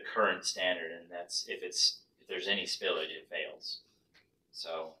the current standard, and that's if there's any spillage, it fails.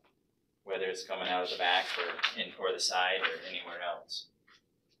 So whether it's coming out of the back or the side or anywhere else.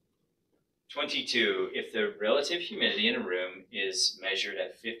 22. If the relative humidity in a room is measured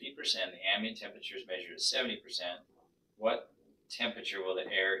at 50%, the ambient temperature is measured at 70%, what temperature will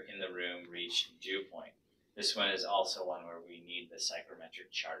the air in the room reach dew point? This one is also one where we need the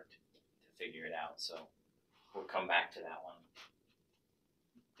psychrometric chart to figure it out, so we'll come back to that one.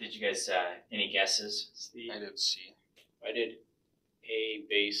 Did you guys, any guesses, Steve? I did C. I did A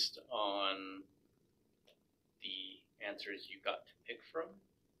based on the answers you got to pick from.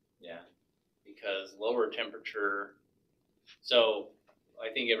 Yeah. Because lower temperature, so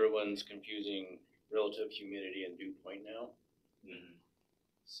I think everyone's confusing relative humidity and dew point now. Mm-hmm.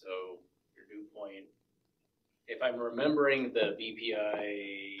 So your dew point, if I'm remembering the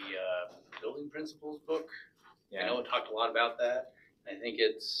BPI building principles book, I know it talked a lot about that. I think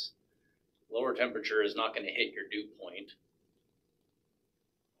it's lower temperature is not going to hit your dew point.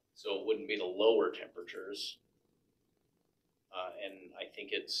 So it wouldn't be the lower temperatures. And I think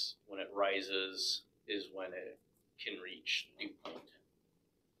it's when it rises is when it can reach dew point.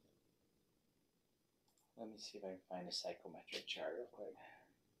 Let me see if I can find a psychrometric chart real quick.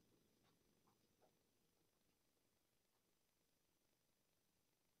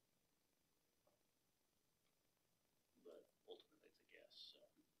 But ultimately it's a guess.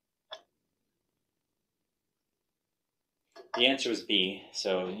 So. The answer was B,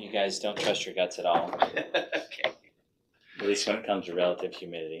 so you guys don't trust your guts at all, Okay. at least when it comes to relative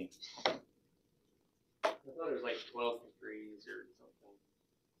humidity. I thought it was like 12 degrees or something.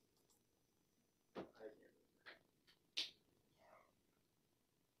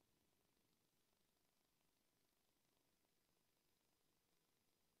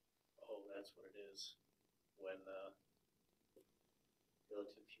 Oh, that's what it is. When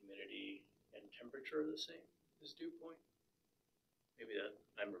relative humidity and temperature are the same as dew point. Maybe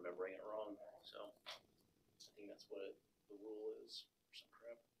I'm remembering it wrong. So I think that's what the rule is or some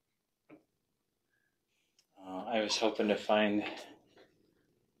crap. I was hoping to find,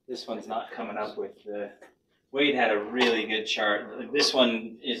 this one's not coming up with the, Wade had a really good chart. This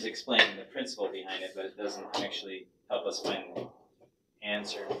one is explaining the principle behind it, but it doesn't actually help us find the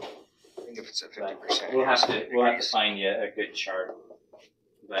answer. I think if it's at 50%. We'll have to find you a good chart.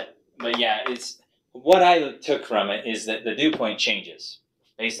 But yeah, it's what I took from it is that the dew point changes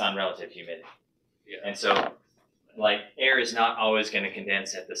based on relative humidity. Yeah. And so, like, air is not always going to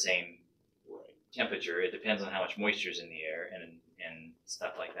condense at the same temperature. It depends on how much moisture is in the air and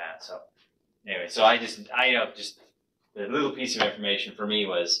stuff like that. So anyway, so I just the little piece of information for me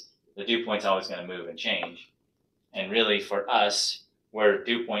was the dew point's always going to move and change. And really for us, where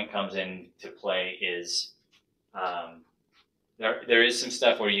dew point comes into play is there is some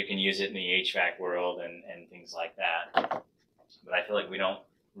stuff where you can use it in the HVAC world and things like that. But I feel like we don't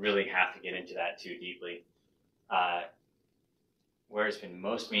really have to get into that too deeply. Where it's been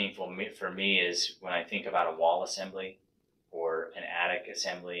most meaningful for me is when I think about a wall assembly or an attic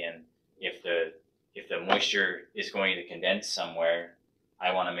assembly, and if the moisture is going to condense somewhere,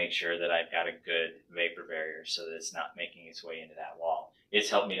 I want to make sure that I've got a good vapor barrier so that it's not making its way into that wall. It's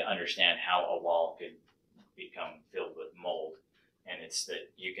helped me to understand how a wall could become filled with mold, and it's that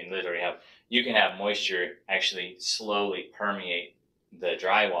you can literally have moisture actually slowly permeate the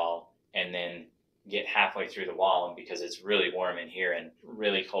drywall and then get halfway through the wall, and because it's really warm in here and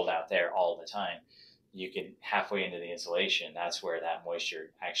really cold out there all the time, you can halfway into the insulation, that's where that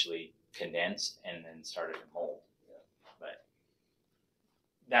moisture actually condensed and then started to mold. But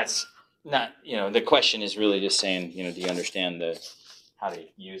that's not, the question is really just saying, do you understand how to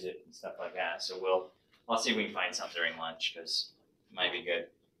use it and stuff like that. So I'll see if we can find something during lunch, because it might be good.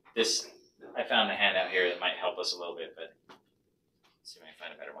 I found a handout here that might help us a little bit, but let's see if I can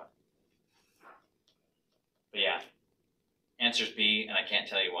find a better one. But yeah, answer's B, and I can't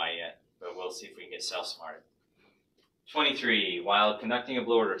tell you why yet, but we'll see if we can get self-smarted. 23, while conducting a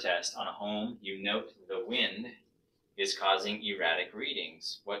blower test on a home, you note the wind is causing erratic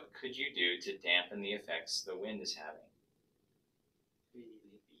readings. What could you do to dampen the effects the wind is having?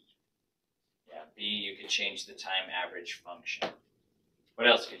 Yeah, B, you could change the time average function. What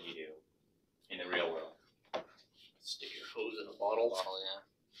else could you do in the real world? Stick your hose in a bottle. Yeah.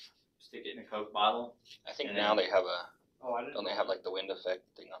 Stick it in a Coke bottle? I think now they have don't they have like the wind effect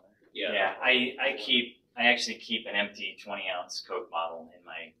thing on there? Yeah, I actually keep an empty 20-ounce Coke bottle in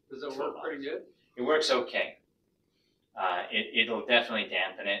my. Does it work pretty good? It works okay. It'll definitely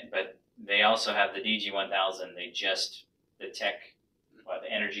dampen it, but they also have the DG1000. The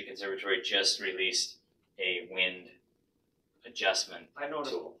Energy Conservatory just released a wind adjustment I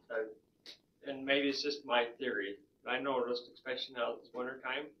noticed, tool. and maybe it's just my theory, but I noticed, especially now this winter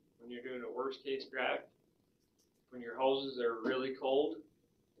time, when you're doing a worst case draft, when your hoses are really cold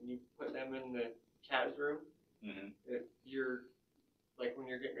and you put them in the cat's room, you're like, when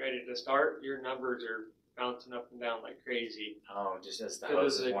you're getting ready to start, your numbers are bouncing up and down like crazy. Oh, just as the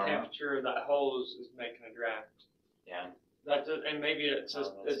hose is warm up. The temperature of that hose is making a draft. Yeah. And maybe it's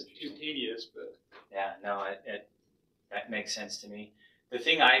just it's too tedious, but yeah, no, that makes sense to me. The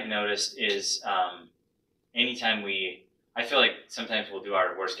thing I've noticed is anytime I feel like sometimes we'll do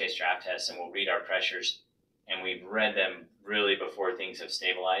our worst case draft tests and we'll read our pressures, and we've read them really before things have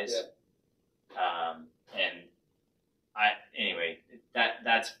stabilized. Yeah. Anyway,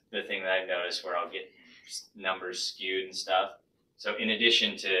 that's the thing that I've noticed where I'll get numbers skewed and stuff. So in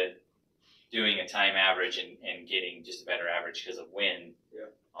addition to doing a time average and getting just a better average because of wind,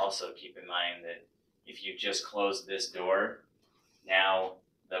 also keep in mind that if you just close this door, now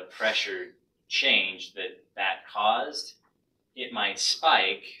the pressure change that caused, it might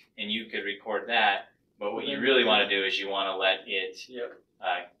spike, and you could record that. But what you really want to do is you want to let it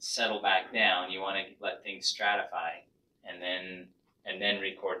settle back down. You want to let things stratify, and then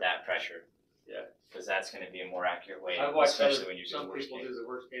record that pressure. Yeah, because that's going to be a more accurate way, especially when you're doing some people do the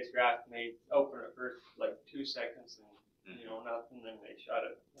worst case draft and they open it for like 2 seconds and nothing, then they shut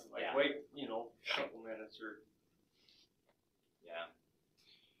it. I'm like, wait, a couple minutes or. Yeah.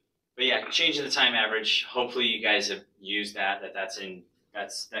 But yeah, changing the time average. Hopefully, you guys have used that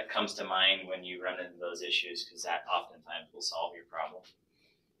comes to mind when you run into those issues, because that oftentimes will solve your problem.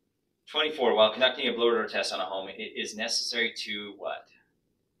 24. While conducting a blower door test on a home, it is necessary to what?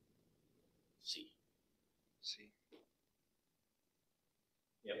 C.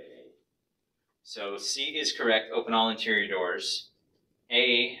 Yep. So C is correct. Open all interior doors.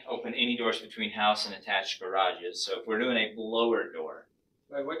 A, open any doors between house and attached garages. So if we're doing a blower door.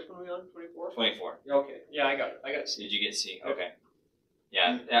 Wait, which one are we on? 24? 24. Okay. Yeah, I got it. I got C. Did you get C? Okay.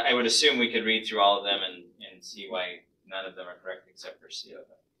 Yeah, I would assume we could read through all of them and see why none of them are correct except for C of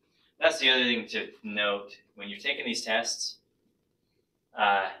them. That's the other thing to note when you're taking these tests.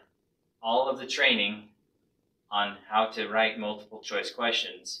 All of the training on how to write multiple choice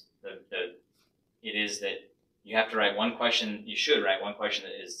questions, it is that you have to write one question, you should write one question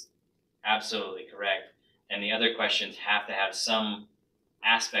that is absolutely correct, and the other questions have to have some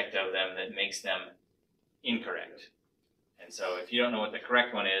aspect of them that makes them incorrect. And so if you don't know what the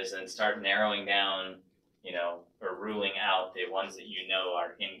correct one is, then start narrowing down, or ruling out the ones that you know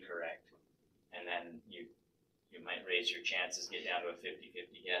are incorrect. And then you might raise your chances, get down to a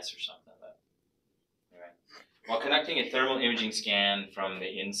 50-50 guess or something. But anyway, while conducting a thermal imaging scan from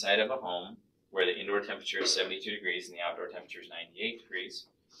the inside of a home, where the indoor temperature is 72 degrees and the outdoor temperature is 98 degrees,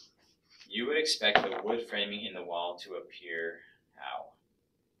 you would expect the wood framing in the wall to appear how?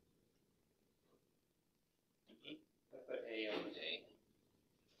 I put A on the A.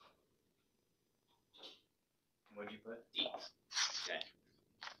 What'd you put? D. Okay.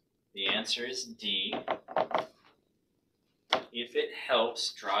 The answer is D. If it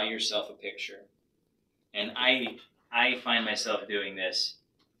helps, draw yourself a picture. And I find myself doing this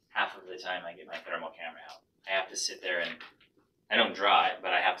half of the time I get my thermal camera out. I have to sit there and, I don't draw it,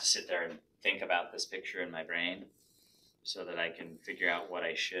 but I have to sit there and think about this picture in my brain so that I can figure out what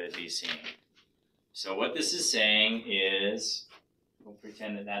I should be seeing. So what this is saying is, we'll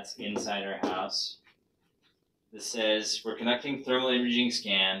pretend that that's inside our house. This says we're conducting thermal imaging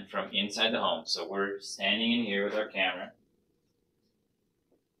scan from inside the home. So we're standing in here with our camera,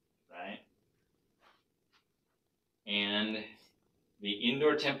 right? And the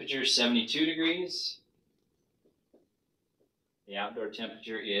indoor temperature is 72 degrees. The outdoor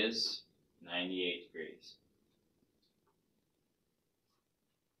temperature is 98 degrees.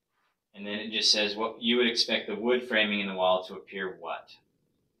 And then it just says what you would expect the wood framing in the wall to appear what?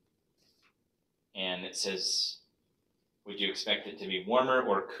 And it says, would you expect it to be warmer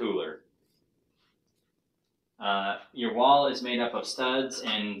or cooler? Your wall is made up of studs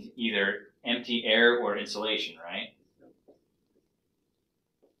and either empty air or insulation, right?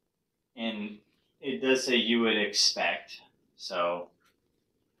 And it does say you would expect, so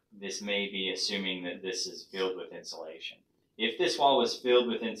this may be assuming that this is filled with insulation. If this wall was filled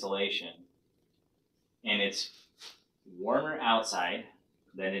with insulation and it's warmer outside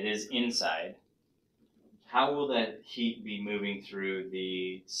than it is inside, how will that heat be moving through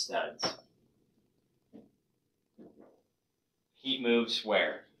the studs? Heat moves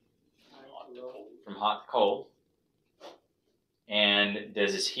where? From hot to cold. And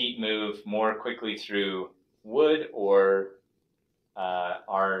does this heat move more quickly through wood or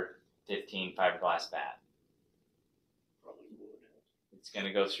R15 fiberglass bat? Probably wood. It's going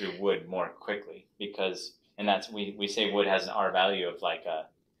to go through wood more quickly because, and that's, we say wood has an R value of like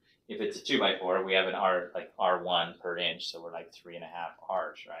if it's a 2x4, we have an R, like R1 per inch, so we're like 3.5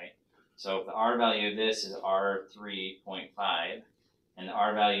 Rs, right? So if the R value of this is R3.5, and the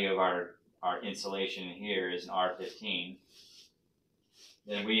R value of our insulation here is an R15,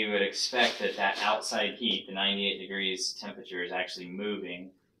 then we would expect that outside heat, the 98 degrees temperature, is actually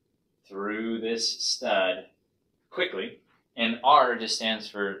moving through this stud quickly. And R just stands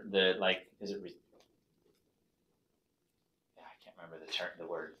for the, like, I can't remember the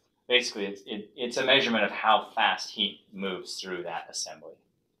word. Basically, it's a measurement of how fast heat moves through that assembly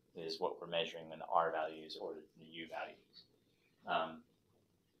is what we're measuring in the R values or the U values.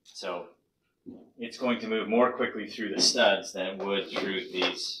 So it's going to move more quickly through the studs than it would through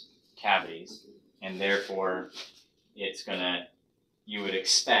these cavities, and therefore you would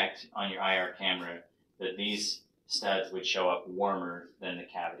expect on your IR camera that these studs would show up warmer than the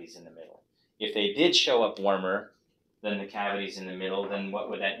cavities in the middle. If they did show up warmer than the cavities in the middle, then what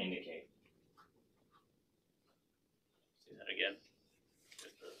would that indicate? Say that again.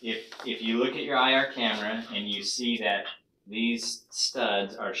 If you look at your IR camera and you see that these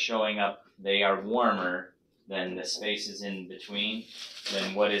studs are showing up, they are warmer than the spaces in between,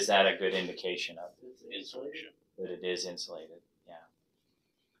 then what is that a good indication of? Insulation. That it is insulated, yeah.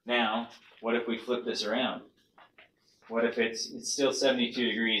 Now, what if we flip this around? What if it's still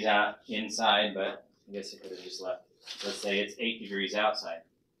 72 degrees out inside, but I guess it could have just left. Let's say it's 8 degrees outside.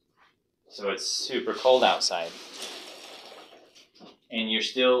 So it's super cold outside. And you're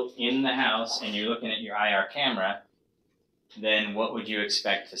still in the house and you're looking at your IR camera, then what would you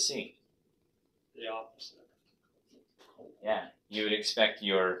expect to see? The opposite. Yeah, you would expect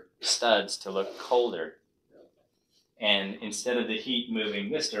your studs to look colder. And instead of the heat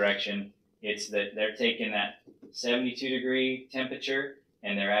moving this direction, it's that they're taking that 72 degree temperature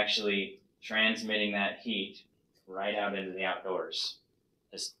and they're actually transmitting that heat right out into the outdoors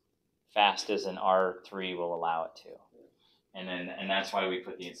as fast as an R3 will allow it to. and that's why we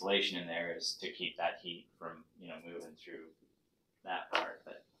put the insulation in there, is to keep that heat from moving through that part.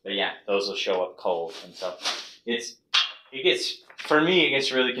 But yeah, those will show up cold, and so for me it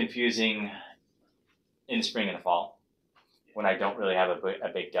gets really confusing in the spring and the fall when I don't really have a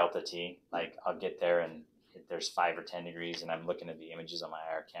big delta T. Like I'll get there and there's 5 or 10 degrees, and I'm looking at the images on my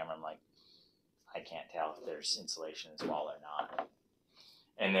IR camera. I'm like, I can't tell if there's insulation in this wall or not.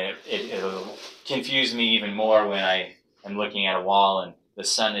 And then it'll confuse me even more when I am looking at a wall and the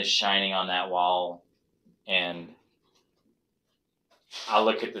sun is shining on that wall, and I'll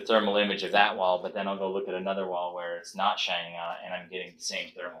look at the thermal image of that wall, but then I'll go look at another wall where it's not shining on it, and I'm getting the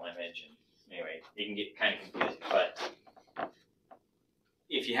same thermal image. And anyway, it can get kind of confusing. But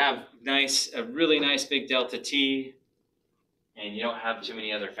if you have a really nice big delta T, and you don't have too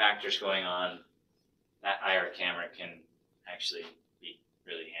many other factors going on, that IR camera can actually be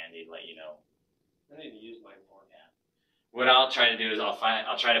really handy to let you know. I need to use mine more. Yeah. What I'll try to do is I'll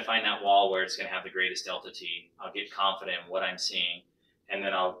try to find that wall where it's going to have the greatest delta T. I'll get confident in what I'm seeing, and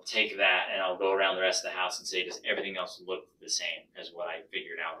then I'll take that and I'll go around the rest of the house and say, does everything else look the same as what I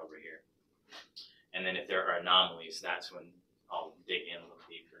figured out over here? And then if there are anomalies, that's when I'll dig in a little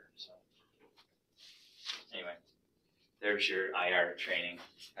deeper. So anyway, there's your IR training.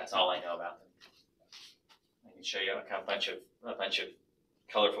 That's all I know about them. I can show you a bunch of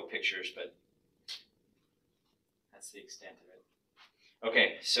colorful pictures, but that's the extent of it.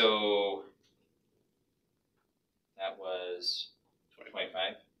 Okay, so that was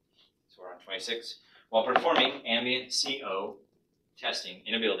 25. So we're on 26. While performing ambient CO testing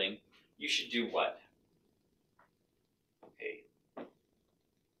in a building, you should do what? A.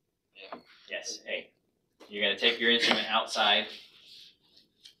 Yeah. Yes, A. You're going to take your instrument outside,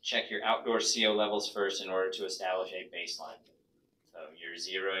 check your outdoor CO levels first in order to establish a baseline. So you're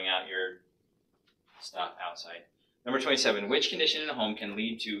zeroing out your stuff outside. Number 27, which condition in a home can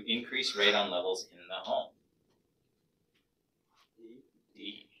lead to increased radon levels in the home?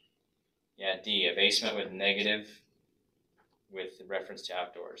 D. Yeah, D, a basement with reference to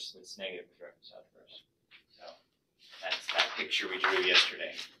outdoors. It's negative with reference to outdoors. So that's that picture we drew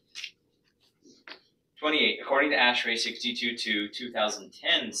yesterday. 28, according to ASHRAE 62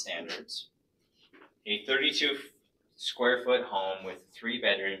 2010 standards, a 32 square foot home with 3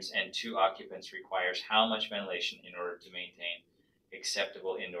 bedrooms and 2 occupants requires how much ventilation in order to maintain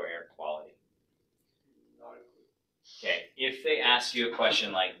acceptable indoor air quality? Okay, if they ask you a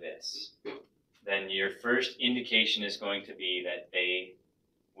question like this, then your first indication is going to be that they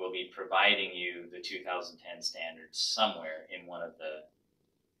will be providing you the 2010 standards somewhere in one of their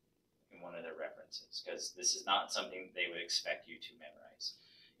references, because this is not something they would expect you to memorize.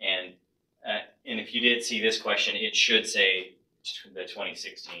 And if you did see this question, it should say the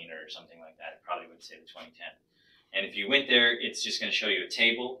 2016 or something like that. It probably would say the 2010. And if you went there, it's just going to show you a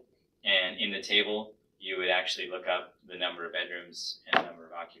table, and in the table, you would actually look up the number of bedrooms and the number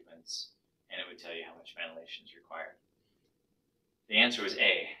of occupants, and it would tell you how much ventilation is required. The answer was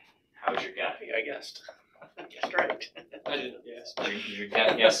A. How was your gut? I guessed. I guessed right. I didn't guess. Your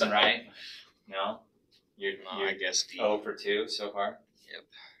gut guessing right? No? I guessed D. 0 for 2 so far? Yep.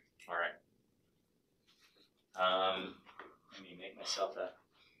 All right. Let me make myself a...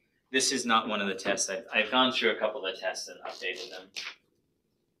 This is not one of the tests. I've gone through a couple of the tests and updated them.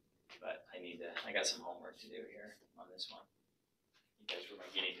 But I got some homework to do here on this one. You guys were my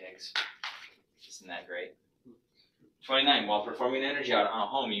guinea pigs. Isn't that great? 29, while performing an energy audit on a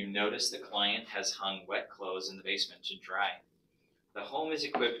home, you notice the client has hung wet clothes in the basement to dry. The home is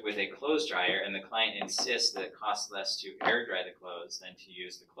equipped with a clothes dryer, and the client insists that it costs less to air dry the clothes than to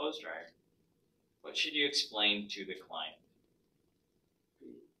use the clothes dryer. What should you explain to the client?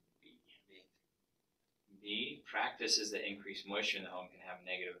 B, practices that increase moisture in the home can have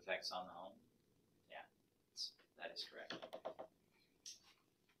negative effects on the home. Yeah, that is correct.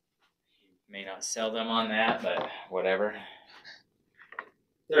 You may not sell them on that, but whatever.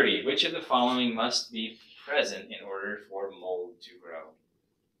 30, which of the following must be present in order for mold to grow?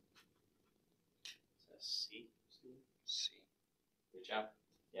 C. C. Good job.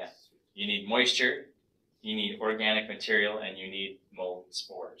 Yeah. You need moisture, you need organic material, and you need mold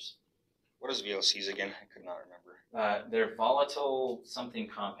spores. What is VOCs again? I could not remember. They're volatile something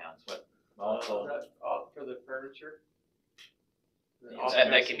compounds. What? Volatile. For the furniture?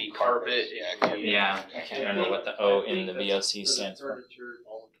 That could be carpet. Yeah, I can't remember what the O in the VOC stands for.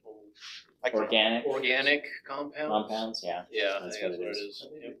 Organic compounds. Yeah. Yeah, That's I think what that's it what it is. is. I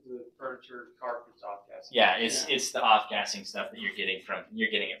think it's the furniture carpets off gas. Yeah, it's the off-gassing stuff that you're getting it from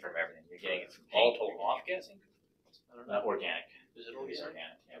everything. You're getting it from paint. Volatile off-gassing? I don't know. Organic. Is it It's organic?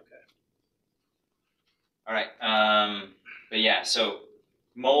 organic. Yeah. Okay. All right. But yeah, so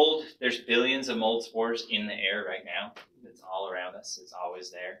mold, there's billions of mold spores in the air right now. It's all around us. It's always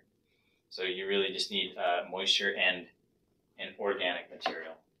there. So you really just need moisture and an organic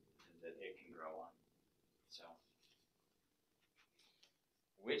material that it can grow on. So,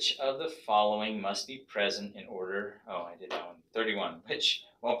 which of the following must be present in order? Oh, I did that one. 31. Which,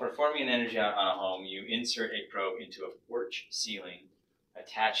 while performing an energy audit on a home, you insert a probe into a porch ceiling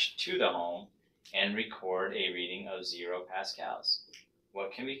attached to the home and record a reading of 0 pascals.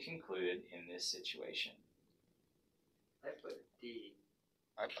 What can be concluded in this situation? I put D.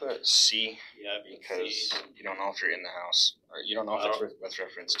 I put C Yeah, because you don't know if you're in the house, or you don't know if it's with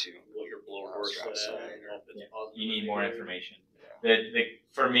reference to. what your blower House said, outside, I don't know if it's Yeah. positive You need or more negative. information.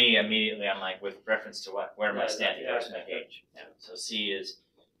 For me, immediately, I'm like, with reference to what? Where am I Yeah, standing? yeah. Where's my gauge? Yeah. So C is,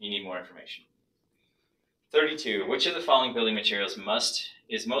 you need more information. 32. Which of the following building materials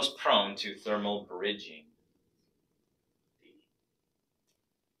is most prone to thermal bridging?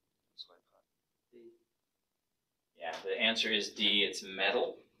 That's what I put. D. Yeah, the answer is D. It's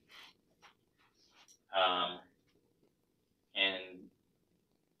metal. And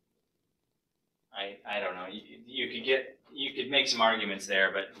I don't know. You could make some arguments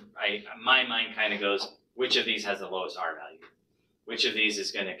there, but my mind kind of goes, which of these has the lowest R value? Which of these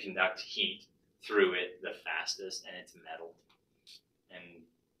is going to conduct heat through it the fastest? And it's metal. And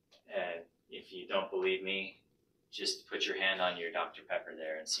if you don't believe me, just put your hand on your Dr. Pepper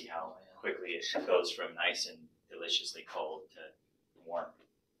there and see how quickly it goes from nice and deliciously cold to warm.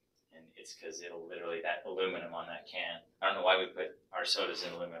 And it's because it'll literally, that aluminum on that can, I don't know why we put our sodas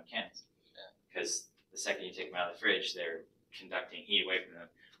in aluminum cans. Because the second you take them out of the fridge, they're conducting heat away from them.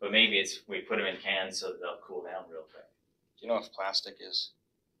 But maybe it's, we put them in cans so that they'll cool down real quick. Do you know if plastic is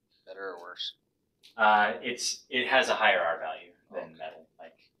better or worse? It has a higher R value than metal,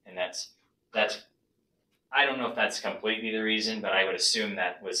 and that's I don't know if that's completely the reason, but I would assume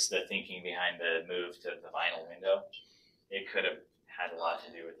that was the thinking behind the move to the vinyl window. It could have had a lot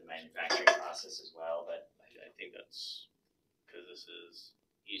to do with the manufacturing process as well, but I think that's because this is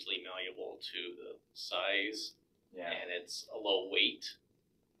easily malleable to the size, yeah. and it's a low weight,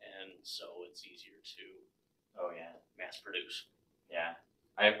 and so it's easier to Oh yeah. mass produce. Yeah.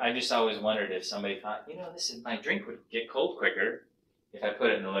 I just always wondered if somebody thought, my drink would get cold quicker if I put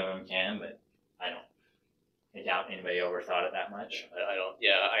it in an aluminum can, but I doubt anybody overthought it that much. I don't.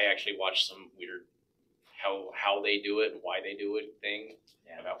 Yeah, I actually watched some weird how they do it and why they do it thing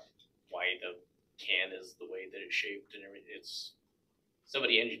Yeah. about why the can is the way that it's shaped and everything. It's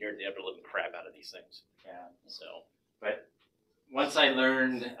somebody engineered the ever living crap out of these things. Yeah. So Once I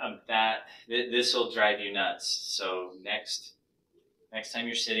learned that, this will drive you nuts. So next time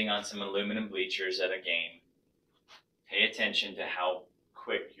you're sitting on some aluminum bleachers at a game, pay attention to how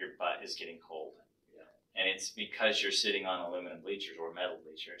quick your butt is getting cold. Yeah. And it's because you're sitting on aluminum bleachers or metal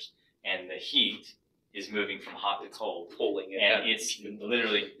bleachers, and the heat is moving from hot to cold. pulling it, And it's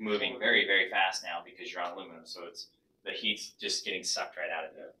literally moving very, very fast now because you're on aluminum. So the heat's just getting sucked right out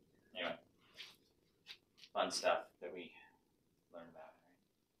of it. Anyway, fun stuff that we learn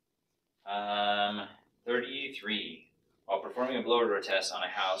about. 33. While performing a blower door test on a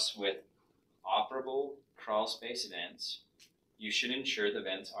house with operable crawl space vents, you should ensure the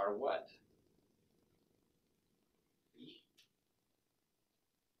vents are what?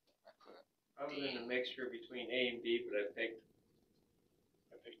 I was in a mixture between A and B, but I picked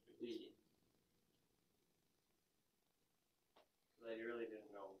B. I really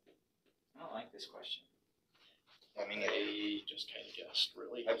didn't know. I don't like this question. I mean, I just kind of guessed,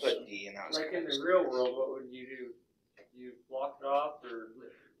 really. I put D and that was Like in kind of the real world, what would you do? You block it off or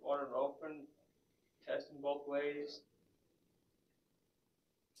want it open, testing both ways?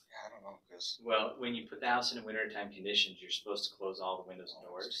 Yeah, I don't know, because Well, when you put the house in wintertime conditions, you're supposed to close all the windows and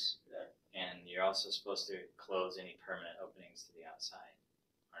doors. Yeah. And you're also supposed to close any permanent openings to the outside,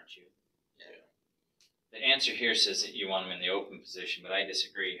 aren't you? Yeah. The answer here says that you want them in the open position, but I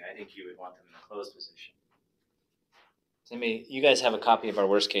disagree. I think you would want them in the closed position. You guys have a copy of our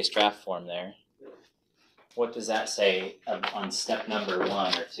worst case draft form there. What does that say on step number 1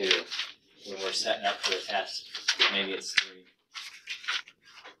 or 2 when we're setting up for a test? Maybe it's 3.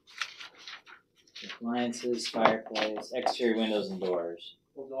 Appliances, fireplace, exterior windows and doors.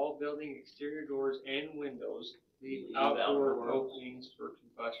 Close all building exterior doors and windows. Leave Leave outdoor outdoor. openings for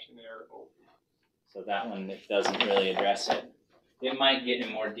combustion air open. So that one doesn't really address it. It might get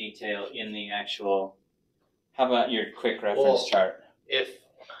in more detail in the actual. How about your quick reference Well, chart?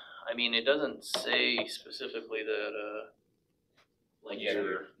 It doesn't say specifically that, like Yeah,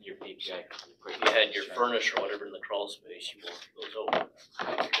 your your PPI. Quick you had your reference chart. furnace or whatever in the crawl space, you want those open.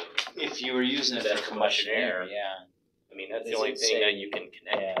 If you were using it That's for combustion air, combustion yeah. I mean, that's the Does only it thing say- that you can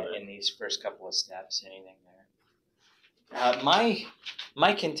connect to Yeah, it. in these first couple of steps, anything there.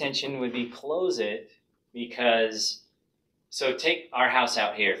 My contention would be close it because, so take our house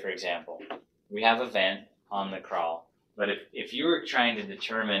out here, for example. We have a vent on the crawl, but if you were trying to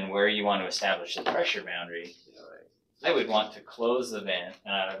determine where you want to establish the pressure boundary, I would want to close the vent,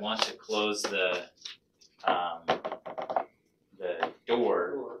 and I would want to close the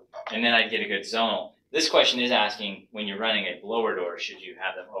door, and then I'd get a good zonal. This question is asking, when you're running a blower door, should you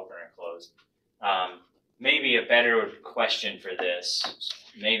have them open or closed? Maybe a better question for this,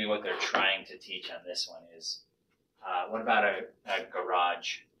 maybe what they're trying to teach on this one is, what about a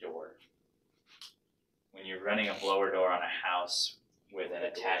garage door? When you're running a blower door on a house with an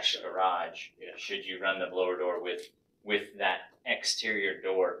attached garage, should you run the blower door with that exterior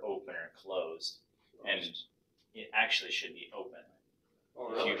door open or closed? And it actually should be open.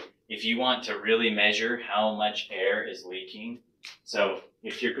 If you want to really measure how much air is leaking, so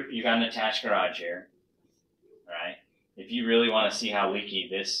if you got an attached garage here, right? If you really want to see how leaky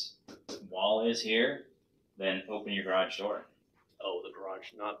this wall is here, then open your garage door. Oh, the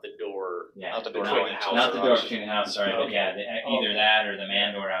garage, not the door. Yeah, Not the door between between the house not the and door garage. between the house. Sorry, but yeah, either that or the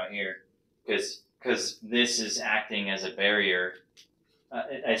man door out here, because this is acting as a barrier,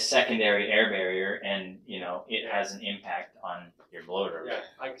 a secondary air barrier, and it has an impact on your blower door.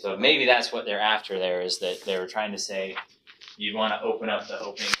 Yeah, So maybe that's what they're after there, is that they were trying to say you'd want to open up the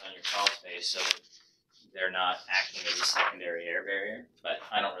openings on your crawl space so they're not acting as a secondary air barrier. But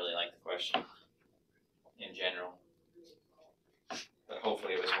I don't really like the question in general. But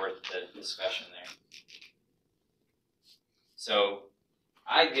hopefully it was worth the discussion there. So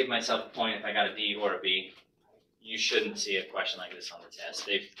I'd give myself a point if I got a D or a B. You shouldn't see a question like this on the test.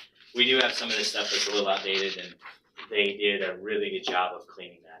 We do have some of this stuff that's a little outdated, and they did a really good job of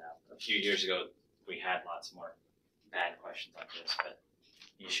cleaning that up. A few years ago, we had lots more bad questions like this, but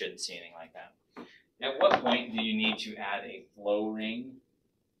you shouldn't see anything like that. At what point do you need to add a flow ring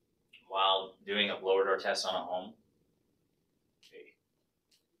while doing a blower door test on a home?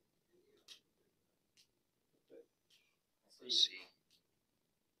 Let's see.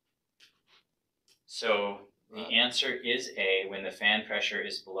 So the answer is A, when the fan pressure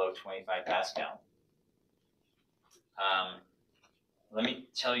is below 25 Pascal. Let me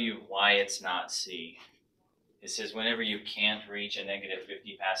tell you why it's not C. It says whenever you can't reach a negative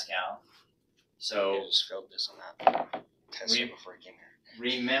 50 Pascal. So I just filled this on that test before you came here.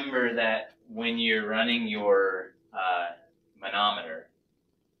 remember that when you're running your manometer,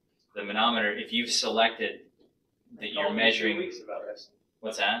 the manometer, if you've selected that you're measuring, 2 weeks about this.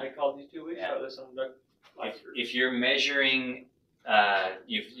 what's that? I called you 2 weeks Yeah. about this on the If you're measuring,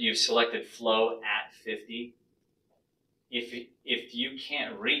 you've selected flow at 50. If you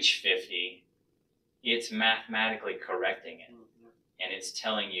can't reach 50, it's mathematically correcting it, and it's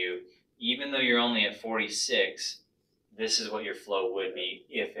telling you, even though you're only at 46, this is what your flow would be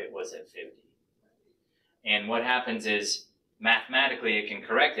if it was at 50. And what happens is, mathematically it can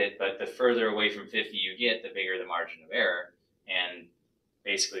correct it, but the further away from 50 you get, the bigger the margin of error. And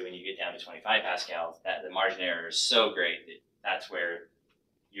basically when you get down to 25 Pascal, the margin of error is so great that that's where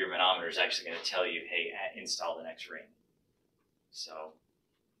your manometer is actually going to tell you, hey, install the next ring. So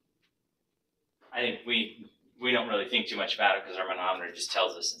I think we don't really think too much about it because our manometer just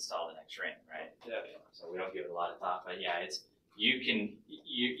tells us install the next ring, right? Yeah. So we don't give it a lot of thought, but yeah,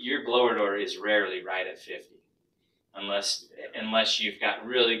 your blower door is rarely right at 50. Unless you've got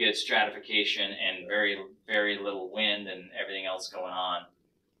really good stratification and very, very little wind and everything else going on.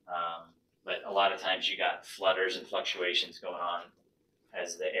 But a lot of times you got flutters and fluctuations going on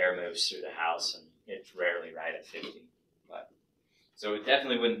as the air moves through the house, and it's rarely right at 50. So it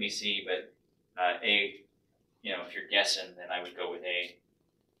definitely wouldn't be C, but A, if you're guessing, then I would go with A,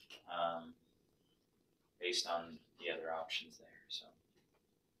 based on the other options there. So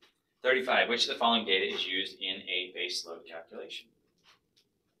 35, which of the following data is used in a base load calculation?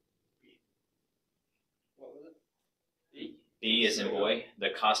 What was it? B is in boy, the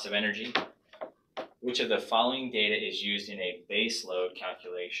cost of energy. Which of the following data is used in a base load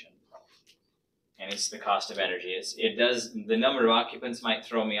calculation? And it's the cost of energy. The number of occupants might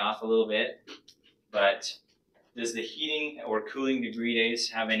throw me off a little bit, but does the heating or cooling degree days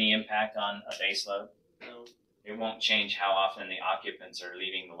have any impact on a base load? No. It won't change how often the occupants are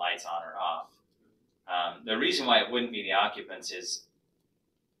leaving the lights on or off. The reason why it wouldn't be the occupants is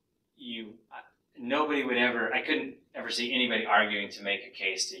I couldn't ever see anybody arguing to make a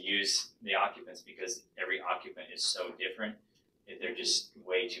case to use the occupants because every occupant is so different that they're just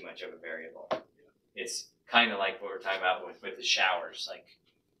way too much of a variable. It's kind of like what we're talking about with the showers. Like,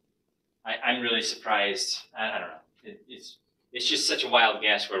 I'm really surprised. I don't know. it's just such a wild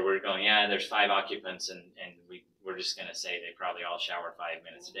guess where we're going, yeah, there's 5 occupants and we're just going to say they probably all shower 5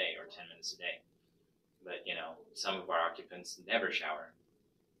 minutes a day or 10 minutes a day. But, you know, some of our occupants never shower.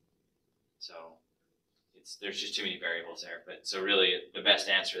 So there's just too many variables there. But so really the best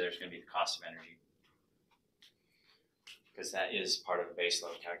answer there is going to be the cost of energy, because that is part of a base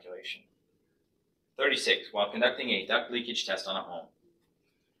load calculation. 36, while conducting a duct leakage test on a home,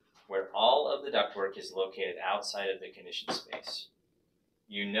 where all of the ductwork is located outside of the conditioned space,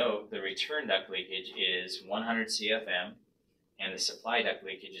 you note the return duct leakage is 100 CFM and the supply duct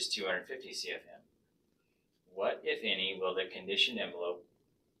leakage is 250 CFM. What, if any, will the conditioned envelope,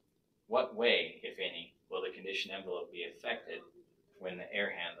 what way, if any, will the conditioned envelope be affected when the air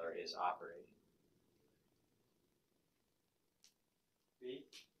handler is operating? B.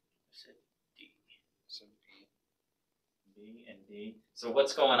 B and D. So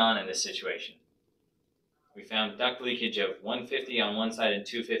what's going on in this situation? We found duct leakage of 150 on one side and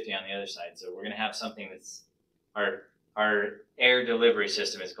 250 on the other side. So we're going to have something that's, our air delivery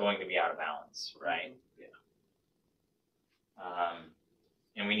system is going to be out of balance, right? Yeah.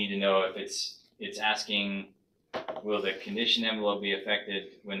 And we need to know if it's asking, will the conditioned envelope be affected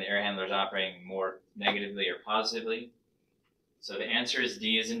when the air handler is operating more negatively or positively? So the answer is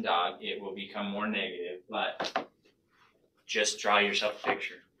D as in dog. It will become more negative, but just draw yourself a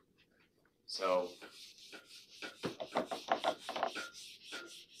picture. So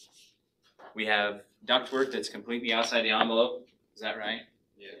we have ductwork that's completely outside the envelope. Is that right?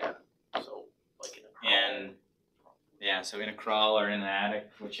 Yeah. So like in a crawl. And yeah, so in a crawl or in an attic,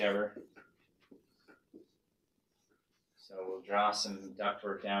 whichever. So we'll draw some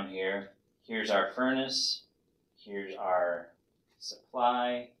ductwork down here. Here's our furnace. Here's our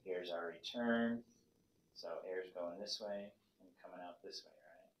supply. Here's our return. So air's going this way and coming out this way,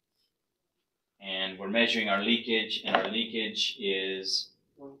 right? And we're measuring our leakage, and our leakage is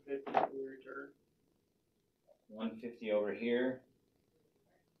 150 for the return. 150 over here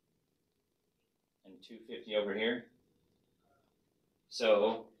and 250 over here.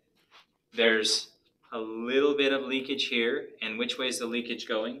 So there's a little bit of leakage here. And which way is the leakage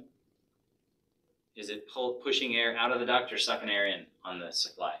going? Is it pushing air out of the duct or sucking air in on the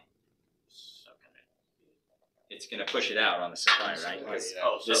supply? Sucking it. It's going to push it out on the supply, right? This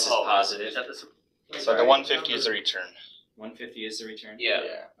is Oh, positive. is that the So the 150 is the return. 150 is the return? Yeah.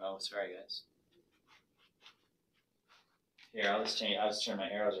 Oh, sorry, guys. Here, I'll just turn my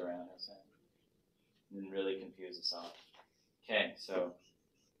arrows around. And really confuse us all. Okay, so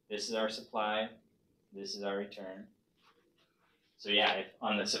this is our supply. This is our return. So yeah, if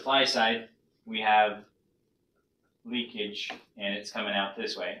on the supply side, we have leakage and it's coming out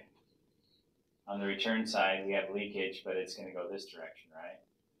this way. On the return side, we have leakage, but it's going to go this direction, right?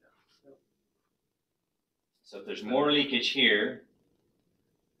 So if there's more leakage here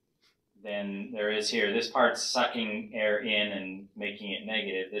than there is here, this part's sucking air in and making it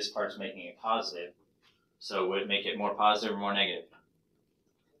negative. This part's making it positive. So would it make it more positive or more negative?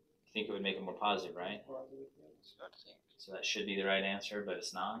 I think it would make it more positive, right? So that should be the right answer, but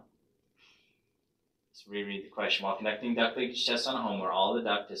it's not. Let's reread the question. While conducting duct leakage tests on a home where all the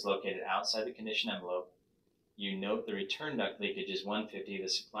duct is located outside the conditioned envelope, you note the return duct leakage is 150, the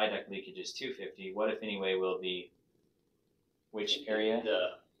supply duct leakage is 250. What, if any way, will which area?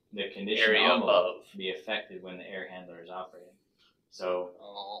 The conditioned area envelope above. be affected when the air handler is operating? So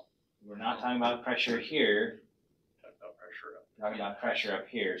we're not talking about pressure here. Talk about pressure up. Talking about pressure up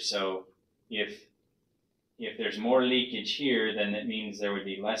here. So if there's more leakage here, then that means there would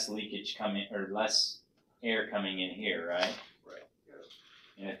be less leakage coming, or less air coming in here, right? Right.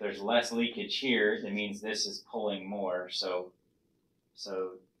 And if there's less leakage here, that means this is pulling more. So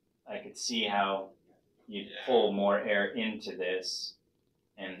I could see how you'd pull more air into this,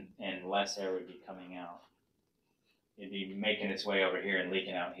 and less air would be coming out. It'd be making its way over here and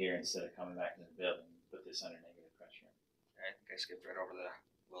leaking out here instead of coming back into the building. Put this under negative pressure. I think I skipped right over the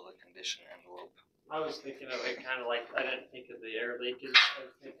condition envelope. I was thinking of it kind of like, I didn't think of the air leakage. I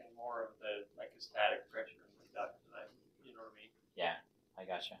was thinking more of the, like a static pressure in the duct. You know what I mean? Yeah, I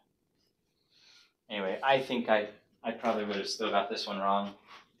gotcha. Anyway, I think I probably would have still got this one wrong,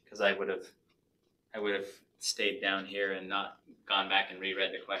 because I would have stayed down here and not gone back and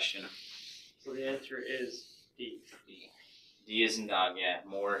reread the question. So the answer is D. D is in dog, yeah,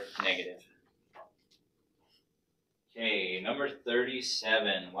 more negative. Okay, number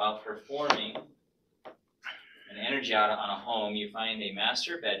 37. While performing an energy audit on a home, you find a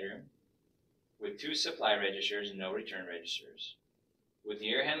master bedroom with 2 supply registers and no return registers. With the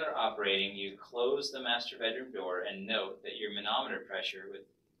air handler operating, you close the master bedroom door and note that your manometer pressure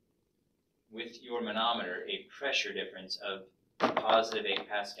with your manometer a pressure difference of positive 8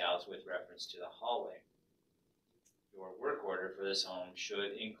 pascals with reference to the hallway. Your work order for this home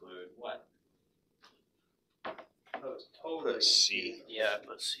should include what? Oh, it's totally. Put C. Yeah,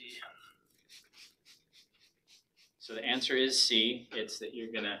 let's see. So the answer is C. It's that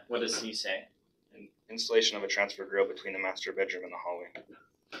you're gonna, what does C say? Installation of a transfer grill between the master bedroom and the hallway.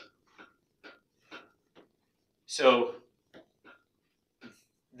 So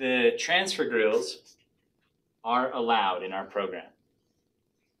the transfer grills are allowed in our program,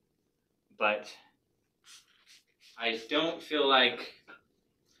 but I don't feel like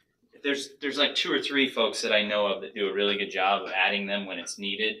there's like 2 or 3 folks that I know of that do a really good job of adding them when it's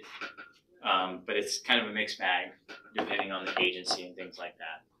needed, but it's kind of a mixed bag depending on the agency and things like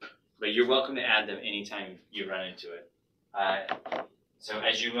that. But you're welcome to add them anytime you run into it. So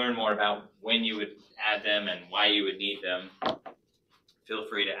as you learn more about when you would add them and why you would need them, feel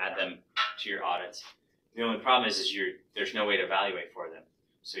free to add them to your audits. The only problem is there's no way to evaluate for them.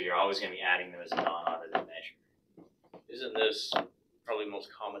 So you're always going to be adding them as a non-audited measure. Isn't this probably most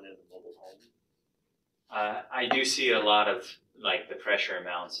common in a mobile home? I do see a lot of like the pressure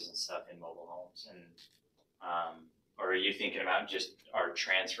imbalances and stuff in mobile homes. And or are you thinking about just our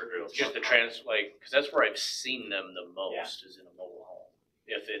transfer grills? Just the because that's where I've seen them the most is in a mobile home.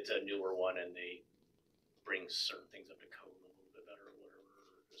 If it's a newer one and they bring certain things up to code a little bit better or whatever,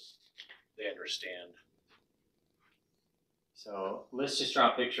 or just they understand. So let's just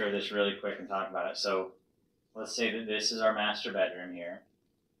draw a picture of this really quick and talk about it. So let's say that this is our master bedroom here.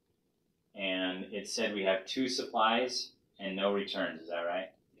 And it said we have 2 supplies and no returns, is that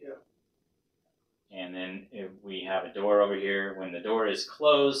right? Yeah. And then if we have a door over here, when the door is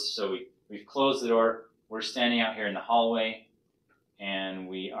closed, so we've closed the door, we're standing out here in the hallway, and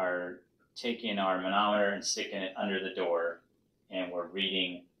we are taking our manometer and sticking it under the door, and we're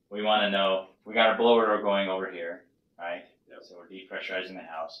reading. We want to know, we got our blower door going over here, right? Yep. So we're depressurizing the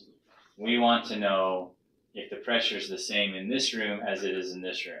house. We want to know if the pressure is the same in this room as it is in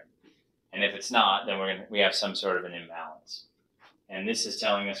this room. And if it's not, then we have some sort of an imbalance. And this is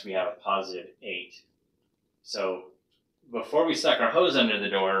telling us we have a positive 8. So before we stuck our hose under the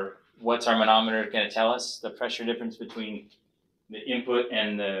door, what's our manometer going to tell us? The pressure difference between the input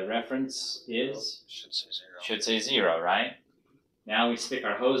and the reference is? Should say 0. Should say 0, right? Now we stick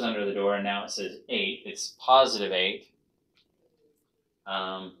our hose under the door and now it says 8. It's positive 8.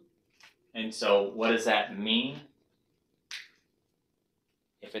 And so what does that mean?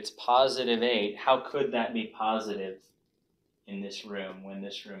 If it's positive 8, how could that be positive in this room when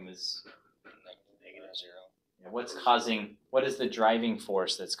this room is Negative 0. what is the driving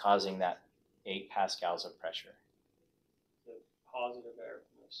force that's causing that 8 pascals of pressure? The positive air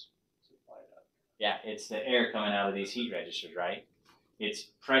from this supply duct. Yeah, it's the air coming out of these heat registers, right? It's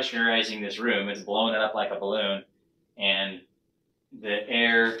pressurizing this room, it's blowing it up like a balloon, and the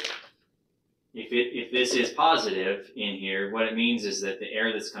air, if this is positive in here, what it means is that the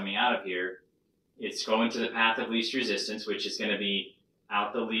air that's coming out of here, it's going to the path of least resistance, which is going to be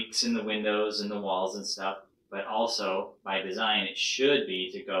out the leaks in the windows and the walls and stuff, but also by design it should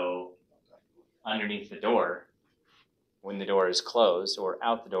be to go underneath the door when the door is closed or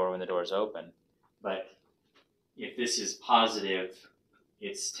out the door when the door is open. But if this is positive,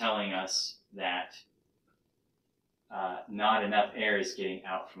 it's telling us that not enough air is getting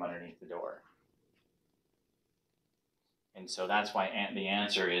out from underneath the door. And so that's why the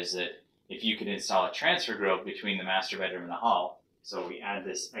answer is that if you could install a transfer grill between the master bedroom and the hall, so we add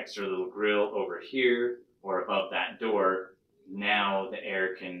this extra little grill over here or above that door, now the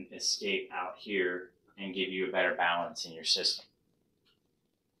air can escape out here and give you a better balance in your system.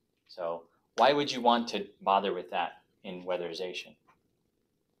 So why would you want to bother with that in weatherization?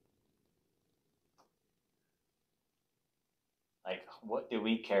 Like, what do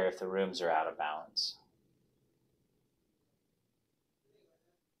we care if the rooms are out of balance?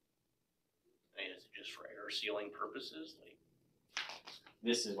 I mean, is it just for air sealing purposes?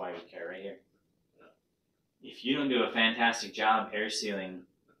 This is why we care right here. If you don't do a fantastic job air sealing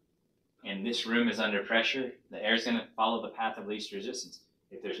and this room is under pressure, the air is going to follow the path of least resistance.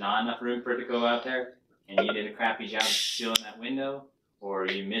 If there's not enough room for it to go out there and you did a crappy job sealing that window, or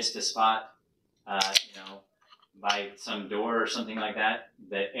you missed a spot, by some door or something like that,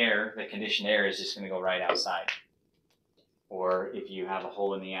 the conditioned air is just going to go right outside. Or if you have a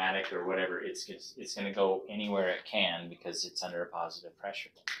hole in the attic or whatever, it's going to go anywhere it can because it's under a positive pressure.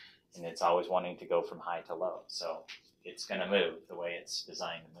 And it's always wanting to go from high to low. So it's going to move the way it's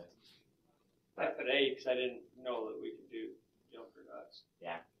designed to move. I put A because I didn't know that we could do jumper ducts.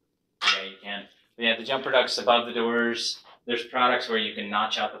 Yeah, you can. But yeah, the jumper ducts above the doors, there's products where you can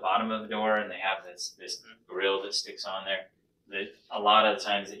notch out the bottom of the door and they have this grill that sticks on there. A lot of the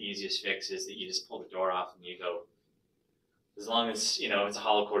times the easiest fix is that you just pull the door off and you go, as long as, it's a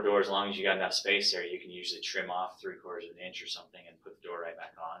hollow core door, as long as you got enough space there, you can usually trim off 3/4 of an inch or something and put the door right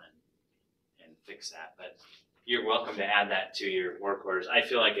back on and fix that. But you're welcome to add that to your work orders. I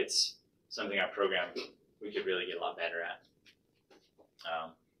feel like it's something our program we could really get a lot better at.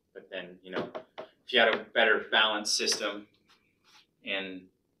 But then, if you had a better balanced system and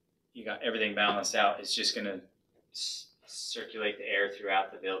you got everything balanced out, it's just going to circulate the air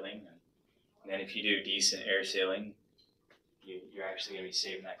throughout the building. And then if you do decent air sealing, you're actually going to be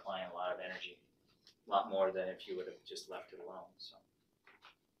saving that client a lot of energy, a lot more than if you would have just left it alone. So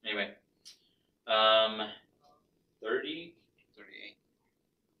anyway, 30, 38.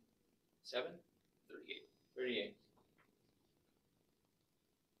 7, 38.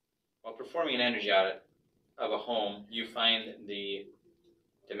 While performing an energy audit of a home, you find the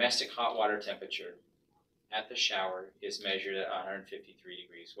domestic hot water temperature at the shower is measured at 153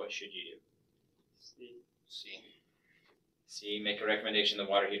 degrees. What should you do? C, make a recommendation the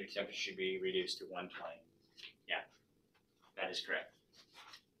water heater temperature should be reduced to 120. Yeah, that is correct.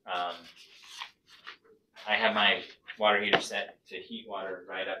 I have my water heater set to heat water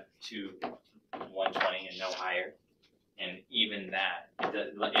right up to 120 and no higher. And even that,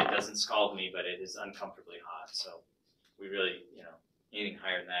 it doesn't scald me, but it is uncomfortably hot. So we really, anything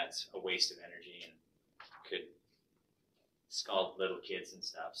higher than that's a waste of energy and could scald little kids and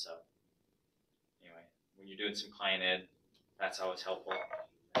stuff. So anyway, when you're doing some client ed, that's always helpful.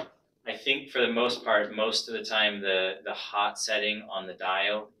 I think for the most part, most of the time, the hot setting on the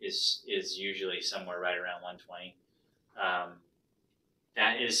dial is usually somewhere right around 120.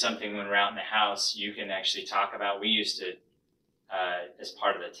 That is something when we're out in the house, you can actually talk about. We used to, as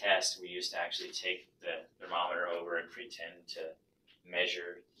part of the test, we used to actually take the thermometer over and pretend to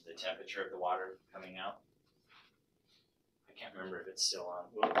measure the temperature of the water coming out. I can't remember if it's still on.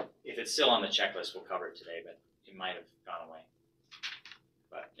 Well, if it's still on the checklist, we'll cover it today, but it might have gone away.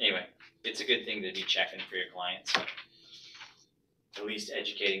 But anyway, it's a good thing to be checking for your clients, at least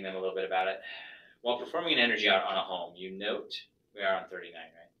educating them a little bit about it. While performing an energy audit on a home, you note, we are on 39,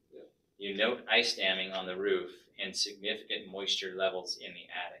 right? Yeah. You note ice damming on the roof and significant moisture levels in the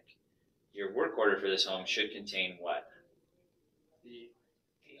attic. Your work order for this home should contain what? B.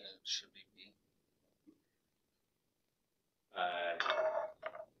 Should be B.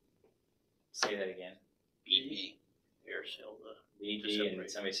 Say that again. B. Air seal B, to D, and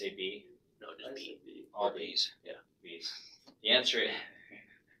separate. somebody say B? no, just B. All Or B's. Yeah, B's. The answer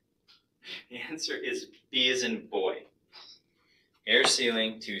is B as in boy. Air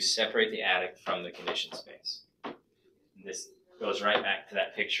sealing to separate the attic from the conditioned space. This goes right back to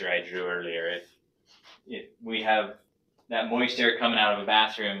that picture I drew earlier. If we have that moist air coming out of a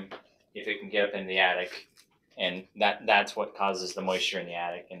bathroom, if it can get up in the attic, and that's what causes the moisture in the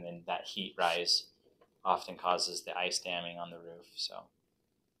attic, and then that heat rise often causes the ice damming on the roof. So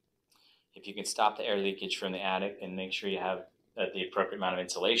if you can stop the air leakage from the attic and make sure you have the appropriate amount of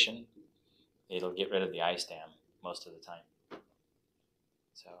insulation, it'll get rid of the ice dam most of the time.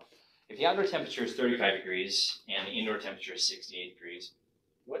 So if the outdoor temperature is 35 degrees and the indoor temperature is 68 degrees,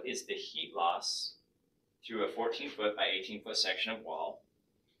 what is the heat loss through a 14-foot by 18-foot section of wall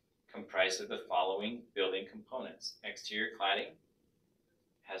comprised of the following building components? Exterior cladding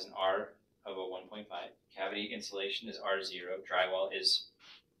has an R of a 1.5. Cavity insulation is R0. Drywall is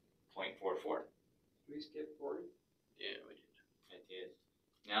 0.44. Did we skip 40? Yeah, we did. I did.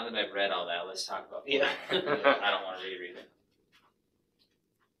 Now that I've read all that, let's talk about 40. Yeah. I don't want to reread it.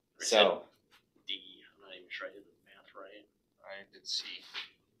 So, D. I'm not even sure I did the math right. I did C.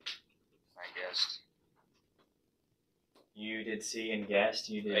 I guessed. you did C and guessed.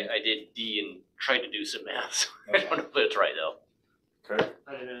 You did. I did D and tried to do some math. So Okay. I don't know if it's right though. Kurt?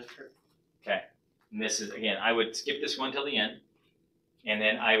 I didn't answer. And this is, again, I would skip this one till the end. And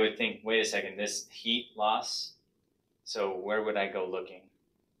then I would think, wait a second, this heat loss. So where would I go looking?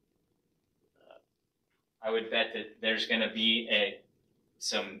 I would bet that there's going to be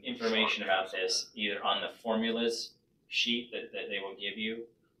some information about this either on the formulas sheet that they will give you,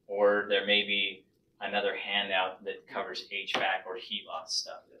 or there may be another handout that covers HVAC or heat loss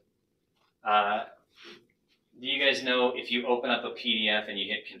stuff. Do you guys know if you open up a PDF and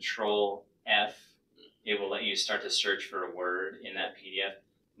you hit Control F, it will let you start to search for a word in that PDF?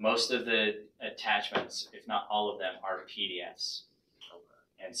 Most of the attachments, if not all of them, are PDFs.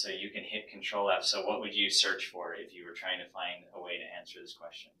 And so you can hit Control F. So what would you search for if you were trying to find a way to answer this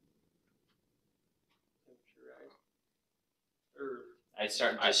question? Temperature rise. Or I'd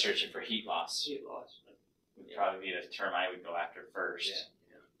start by searching for heat loss. heat loss. would probably be the term I would go after first.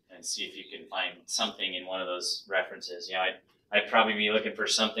 And see if you can find something in one of those references. You know, I'd probably be looking for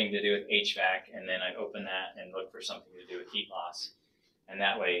something to do with HVAC, and then I'd open that and look for something to do with heat loss. And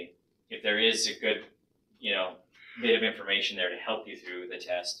that way, if there is a good, you know, bit of information there to help you through the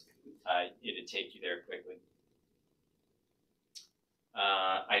test, it'd take you there quickly.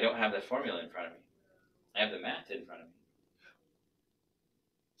 I don't have the formula in front of me. I have the math in front of me.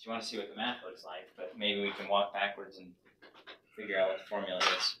 So you want to see what the math looks like, but maybe we can walk backwards and figure out what the formula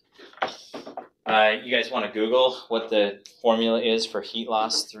is. You guys want to Google what the formula is for heat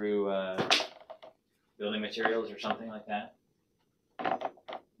loss through building materials or something like that? And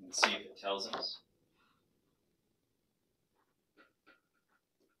see if it tells us.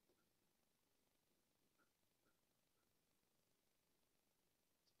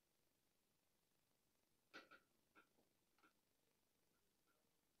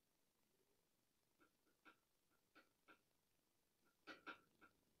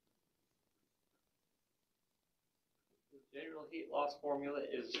 The general heat loss formula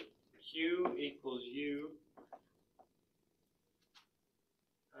is Q equals U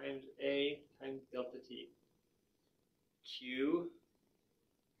times A times delta T. Q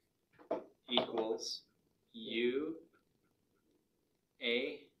equals U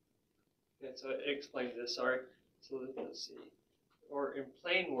A. Yeah, so it explains this, sorry. So let's see. Or in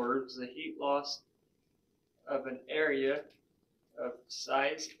plain words, the heat loss of an area of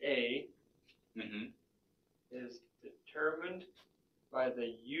size A is determined by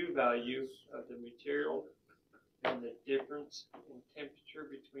the U value of the material and the difference in temperature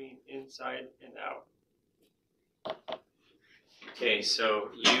between inside and out. Okay, so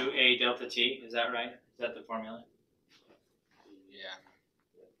UA delta T, is that right? Is that the formula? Yeah.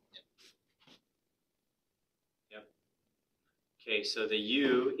 Okay, so the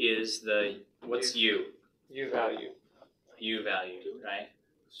U is the, what's U? U value. U value, right?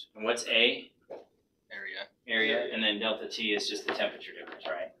 And what's A? Area. Area, and then delta T is just the temperature difference,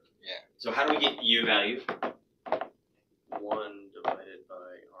 right? Yeah. So how do we get U value? 1 divided by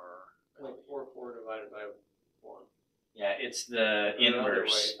R. 0.44 divided by 1. Yeah, it's the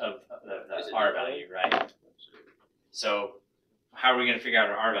inverse of the R value, right? So how are we going to figure out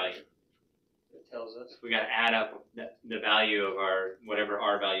our R value? It tells us. We got to add up the value of our, whatever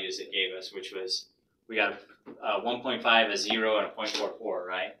R values it gave us, which was, we got 1.5, a 0, and a 0.44,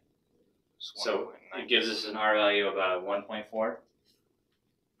 right? So it gives us an R value of 1.4.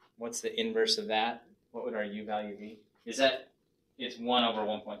 What's the inverse of that? What would our U value be? Is that, it's 1 over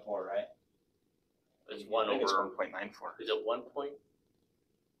 1.4, right? It's 1 I think it's over, 1.94. is it 1 point?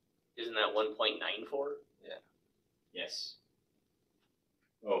 Isn't that 1.94? Yes.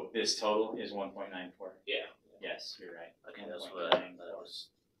 Oh, this total is 1.94. Yeah. Yes, you're right. I think that's what that was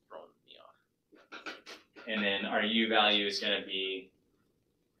throwing me off. And then our U value is going to be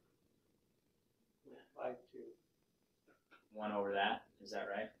 5.2. 1 over that. Is that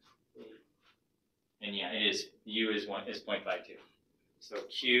right? And yeah, it is. U is 0.52. So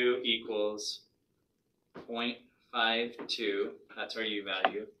Q equals 0.52. That's our U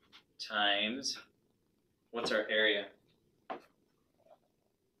value times, what's our area?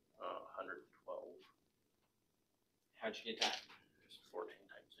 112. How'd you get that? Just 14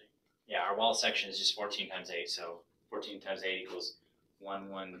 times 8. Yeah, our wall section is just 14 times 8. So 14 times 8 equals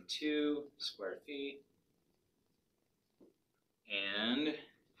 112 square feet. And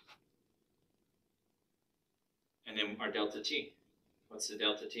then our delta T. What's the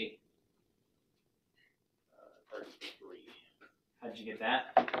delta T? 33. How'd you get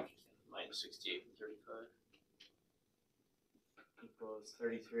that? Minus 68 and 35. Equals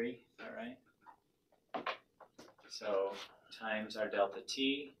 33, is that right? So times our delta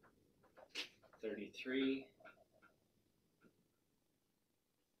T, 33.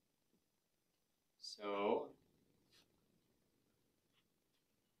 So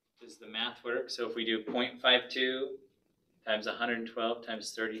does the math work? So if we do 0.52 times 112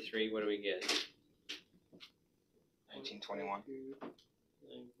 times 33, what do we get? 1921.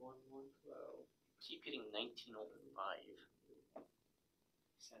 Keep getting 1905.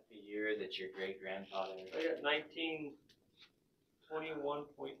 Is that the year that your great grandfather? I got 1921.9.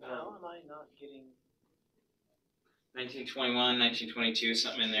 How am I not getting? 1921, 1922,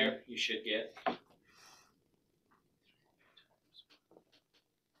 something in there you should get.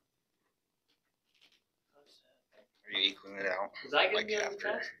 Are you equaling it out? Is that gonna Like be on the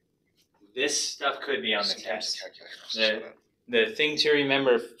after- test? This stuff could be on the Sometimes test. calculators. The thing to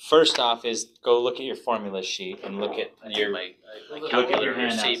remember first off is go look at your formula sheet and look at your My Look at calculator your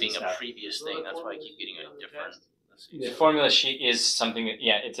is handouts and saving a stuff. previous So thing. the That's why I formula keep getting should be a on the different. test? Let's see. the formula sheet is something that,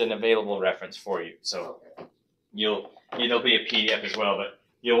 yeah, it's an available reference for you. So Okay. there'll be a PDF as well, but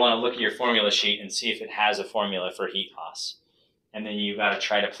you'll want to look at your formula sheet and see if it has a formula for heat loss. And then you've got to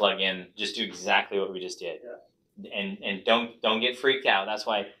try to plug in, just do exactly what we just did. Yeah. And don't get freaked out. That's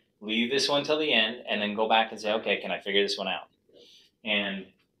why leave this one till the end and then go back and say, okay, can I figure this one out? And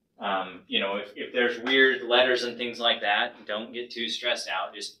if there's weird letters and things like that, don't get too stressed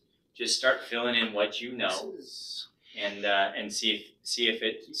out. Just start filling in what you know, and see if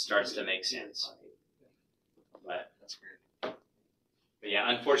it starts to make sense. But That's weird. But yeah,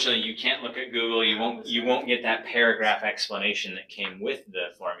 unfortunately, you can't look at Google. You won't get that paragraph explanation that came with the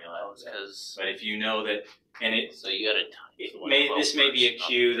formula. But if you know that, So you got this may be a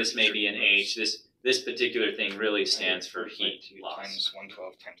Q, this may be an H. This particular thing really stands for heat loss. Times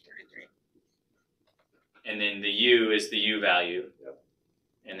 112 times 33. And then the U is the U value. Yep.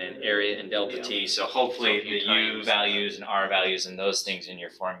 And then area and delta T. So hopefully So if you the U times values and R values and those things in your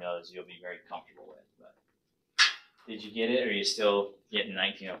formulas you'll be very comfortable with. But did you get it, or are you still getting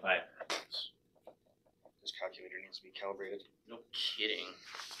 1905? This calculator needs to be calibrated. No kidding.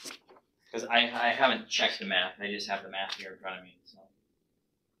 Because I haven't checked the math. I just have the math here in front of me. So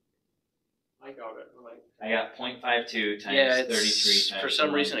I got it. I got 0.52 times Yeah, 33 times for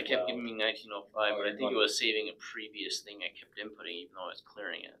some reason it kept 112. giving me 1905, but I think it was saving a previous thing I kept inputting even though I was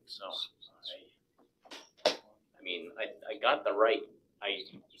clearing it. So I mean, I got the right, I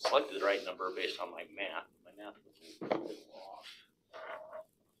selected the right number based on my math. My math was a little off.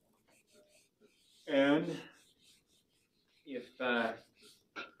 And if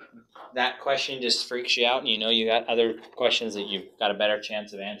that question just freaks you out and you know you got other questions that you've got a better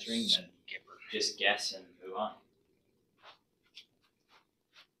chance of answering, then just guess and move on.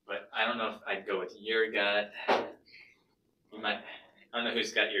 But I don't know if I'd go with your gut. You might. I don't know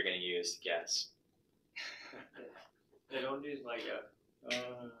whose gut you're going to use to guess. They don't use my gut.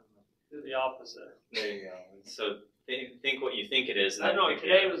 Do the opposite. There you go. So think what you think it is. And I then know pick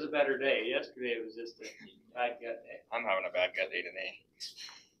today it. was a better day. Yesterday was just a bad gut day. I'm having a bad gut day today.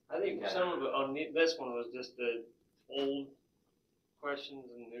 I think some of it on this one was just the old questions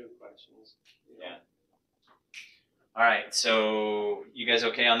and new questions. Yeah. All right. So you guys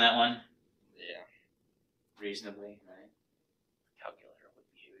okay on that one? Yeah. Reasonably, right? Calculator would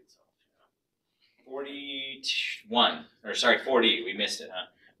behave itself. 40. We missed it, huh?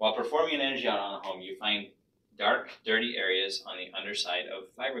 While performing an energy audit on a home, you find dark, dirty areas on the underside of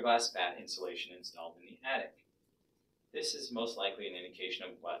fiberglass bat insulation installed in the attic. This is most likely an indication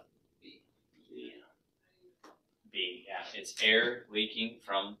of what? B, yeah. It's air leaking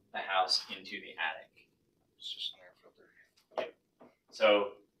from the house into the attic. It's just an air filter.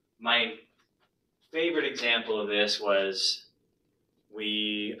 So my favorite example of this was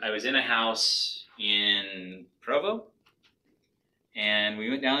I was in a house in Provo, and we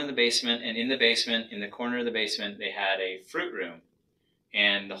went down in the basement, and in the basement, in the corner of the basement, they had a fruit room,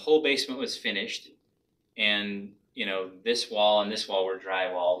 and the whole basement was finished, and this wall and this wall were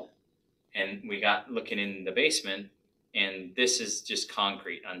drywalled, and we got looking in the basement, and this is just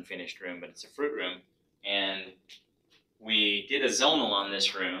concrete, unfinished room, but it's a fruit room, and we did a zonal on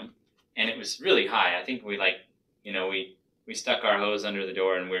this room, and it was really high. I think we we stuck our hose under the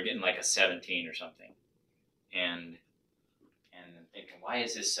door, and we were getting like a 17 or something, and thinking, why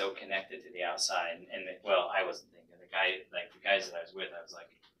is this so connected to the outside? I wasn't thinking. The guys that I was with, I was like,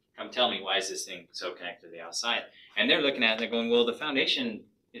 come tell me, why is this thing so connected to the outside? And they're looking at it and they're going, well, the foundation,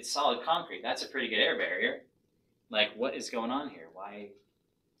 it's solid concrete. That's a pretty good air barrier. Like, what is going on here? Why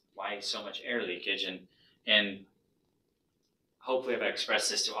so much air leakage? And hopefully I've expressed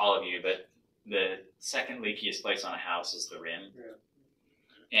this to all of you, but the second leakiest place on a house is the rim.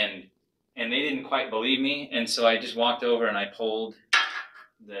 Yeah. And they didn't quite believe me, and so I just walked over and I pulled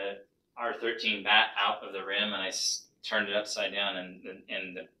the R13 bat out of the rim, and I turned it upside down, and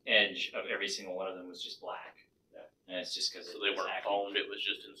the edge of every single one of them was just black. Yeah. And it's just because so they weren't foamed; it was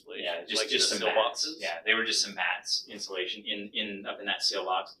just insulation. Yeah, just some seal bats. Boxes. Yeah, they were just some bats insulation up in that seal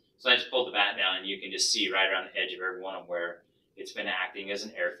box. So I just pulled the bat down, and you can just see right around the edge of every one of them where it's been acting as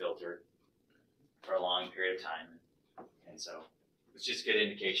an air filter for a long period of time, and so it's just a good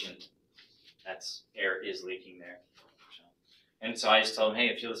indication. That's air is leaking there. And so I just told them, hey,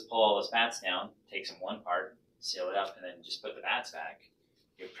 if you'll just pull all those bats down, take some one part, seal it up, and then just put the bats back,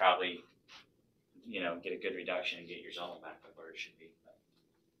 you'll probably, get a good reduction and get your zonal back up where it should be. But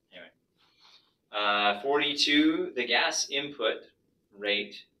anyway. 42, the gas input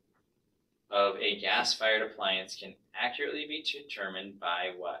rate of a gas-fired appliance can accurately be determined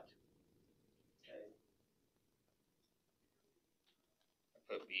by what?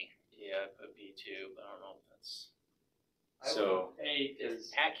 I put B. Yeah, I put B too, but I don't know if that's So A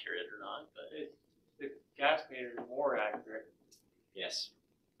is accurate or not. But the gas meter is more accurate. Yes.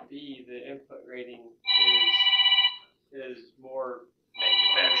 B, the input rating is more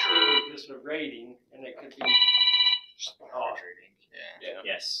Manufacturer. just a rating, and it could be Just the average rating. Yeah.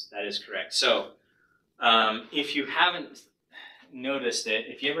 Yes, that is correct. So, if you haven't noticed it,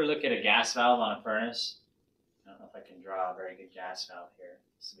 if you ever look at a gas valve on a furnace, I don't know if I can draw a very good gas valve here.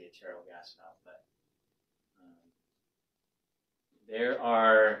 This would be a terrible gas valve, but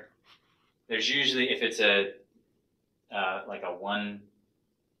there's usually, if it's a like a one,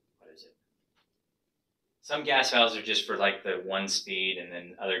 what is it? Some gas valves are just for like the 1-speed, and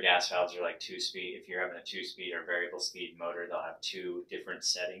then other gas valves are like 2-speed. If you're having a 2-speed or variable speed motor, they'll have 2 different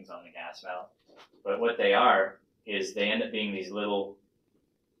settings on the gas valve. But what they are is they end up being these little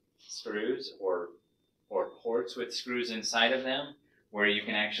screws or ports with screws inside of them, where you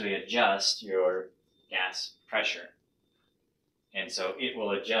can actually adjust your gas pressure. And so it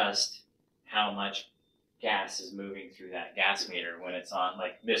will adjust how much gas is moving through that gas meter when it's on,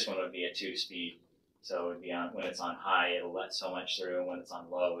 like this one would be a 2-speed. So it would be on, when it's on high, it'll let so much through, and when it's on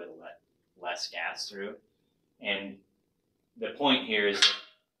low, it'll let less gas through. And the point here is that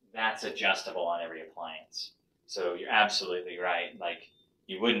that's adjustable on every appliance. So you're absolutely right. Like,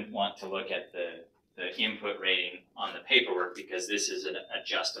 you wouldn't want to look at the input rating on the paperwork, because this is an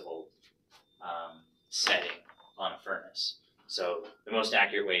adjustable setting on a furnace. So the most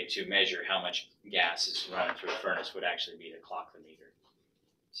accurate way to measure how much gas is running through a furnace would actually be to clock the meter.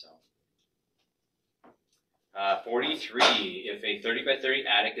 So 43, if a 30 by 30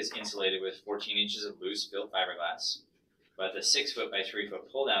 attic is insulated with 14 inches of loose fill fiberglass, but the 6 foot by 3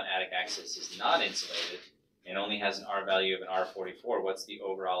 foot pull down attic access is not insulated and only has an R value of an R44, what's the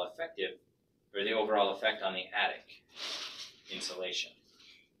overall effect on the attic insulation?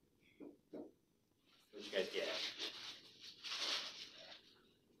 What did you guys get?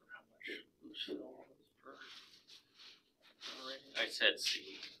 I said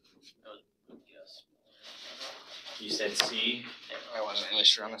C. That was a guess. You said C. I wasn't really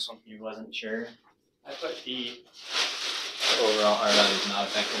sure on this one. You wasn't sure. I put D. Overall R value is not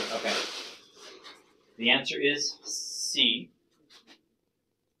affected. Okay. The answer is C.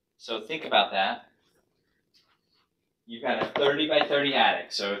 So think about that. You've got a 30 by 30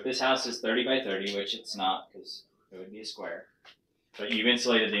 attic. So if this house is 30 by 30, which it's not because it would be a square, but you've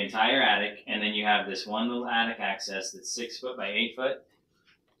insulated the entire attic, and then you have this one little attic access that's 6 foot by 8 foot.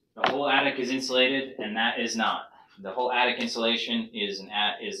 The whole attic is insulated, and that is not. The whole attic insulation is an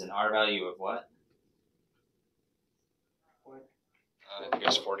R value of what? I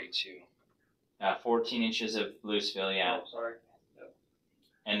guess 42. 14 inches of loose fill, yeah. Oh, sorry.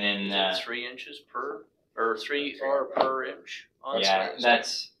 And then Is it 3 inches per, or 3 R per inch? yeah,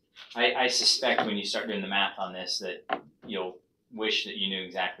 that's. I suspect when you start doing the math on this that you'll wish that you knew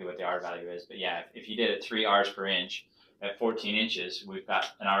exactly what the R value is. But yeah, if you did it 3 R's per inch at 14 inches, we've got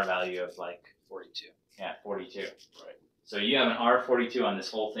an R value of like 42. Yeah, 42. Right. So you have an R42 on this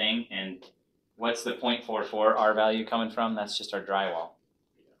whole thing, and what's the 0.44 R value coming from? That's just our drywall,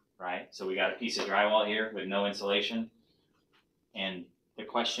 right? So we got a piece of drywall here with no insulation, and the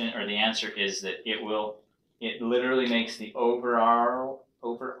question or the answer is that it literally makes the overall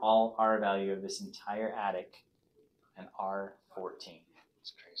R value of this entire attic an R14.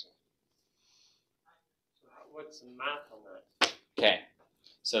 It's crazy. So what's the math on that? Okay,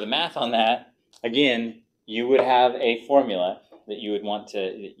 so the math on that, again, you would have a formula that you would want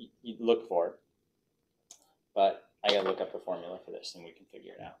to look for, but I gotta look up the formula for this and we can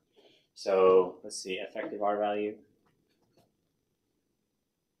figure it out. So let's see, effective R value.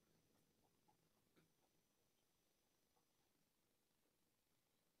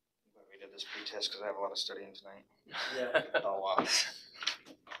 But we did this pre-test because I have a lot of studying tonight. Yeah. A lot.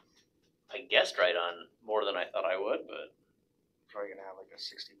 I guessed right on more than I thought I would, but Probably gonna have like a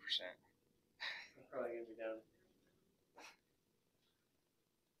 60%. I'm probably gonna be down.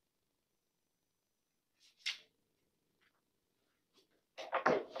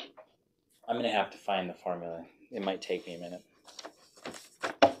 I'm gonna have to find the formula. It might take me a minute.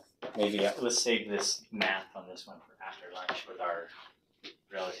 Maybe let's save this math on this one for after lunch with our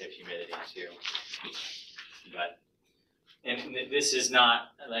relative humidity too. But and this is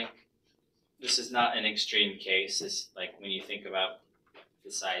not an extreme case. This, like, when you think about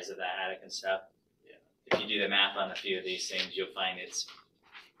the size of that attic and stuff, if you do the math on a few of these things, you'll find it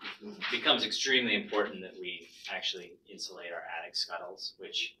becomes extremely important that we actually insulate our attic scuttles,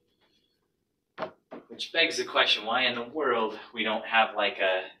 which begs the question, why in the world we don't have like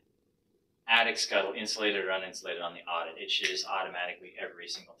a attic scuttle insulated or uninsulated on the audit? It should just automatically every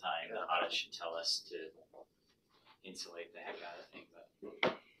single time the audit should tell us to insulate the heck out of the thing.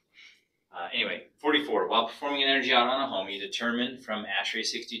 But Anyway, 44. While performing an energy audit on a home, you determine from ASHRAE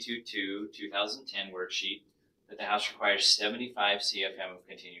 62.2 2010 worksheet that the house requires 75 CFM of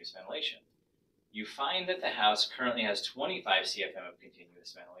continuous ventilation. You find that the house currently has 25 CFM of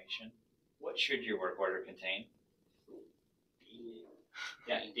continuous ventilation. What should your work order contain?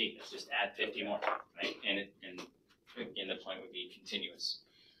 Yeah, indeed. Let's just add 50 more, right? And again, the point would be continuous.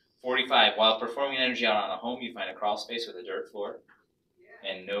 45. While performing an energy audit on a home, you find a crawl space with a dirt floor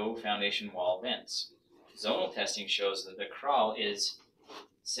and no foundation wall vents. Zonal testing shows that the crawl is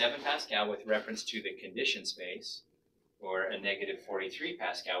 7 Pascal with reference to the conditioned space, or a negative 43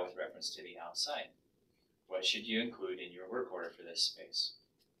 Pascal with reference to the outside. What should you include in your work order for this space?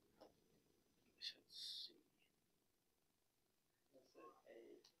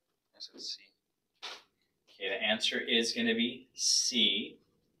 I said C. Okay, the answer is going to be C,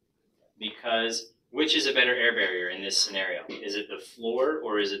 because which is a better air barrier in this scenario? Is it the floor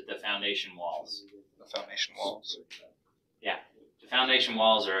or is it the foundation walls? The foundation walls. Yeah, the foundation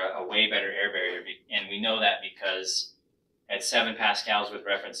walls are a way better air barrier, and we know that because at 7 Pascals with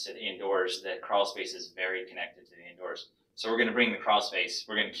reference to the indoors, the crawl space is very connected to the indoors. So we're going to bring the crawl space,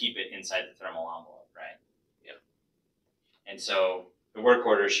 we're going to keep it inside the thermal envelope, right? Yep. And so the work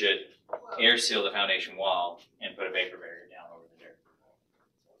order should air seal the foundation wall and put a vapor barrier down over the dirt.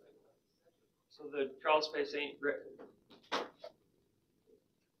 So the crawl space ain't written. Zonal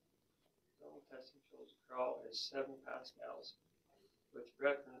testing shows crawl is 7 Pascals with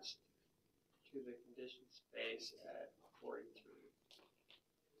reference to the conditioned space at 43.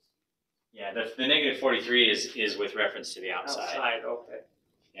 Yeah, the negative 43 is with reference to the outside. Outside, okay.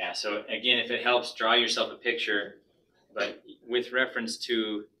 Yeah, so again, if it helps, draw yourself a picture, but with reference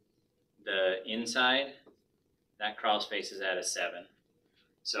to the inside, that crawl space is at a 7.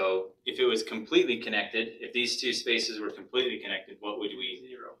 So if it was completely connected, if these two spaces were completely connected, what would we?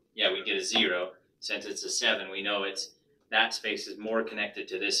 0. Yeah, we get a 0. Since it's a 7, we know that space is more connected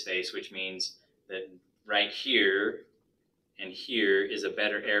to this space, which means that right here and here is a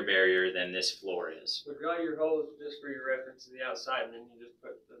better air barrier than this floor is. So draw your holes just for your reference to the outside, and then you just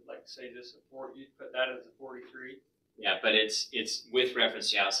put the, like say this you put that as a 43. Yeah, but it's with reference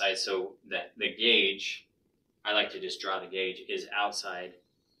to outside, so the gauge, I like to just draw the gauge, is outside.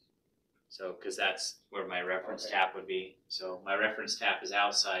 So, because that's where my reference tap would be. So my reference tap is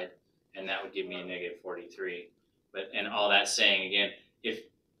outside, and that would give me a negative 43. And all that's saying, again,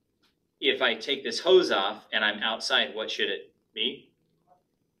 if I take this hose off and I'm outside, what should it be?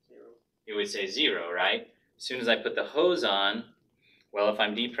 0. It would say 0, right? As soon as I put the hose on, well, if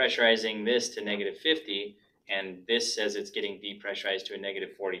I'm depressurizing this to negative 50, and this says it's getting depressurized to a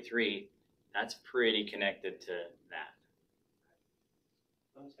negative 43, that's pretty connected to that.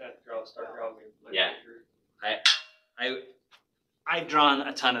 I'm just gonna have to start drawing. Yeah. I've drawn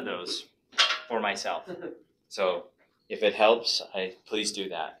a ton of those for myself. So if it helps, please do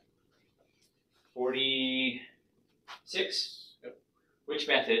that. 46. Yep. Which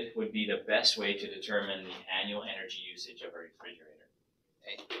method would be the best way to determine the annual energy usage of a refrigerator?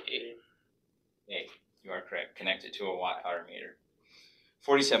 A. You are correct. Connect it to a watt-hour meter.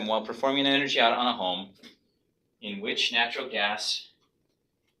 47. While performing an energy audit on a home, in which natural gas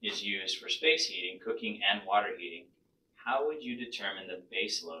is used for space heating, cooking, and water heating, how would you determine the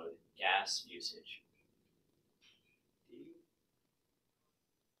base load gas usage? D.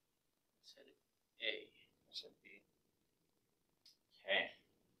 Said A. I said B. Okay.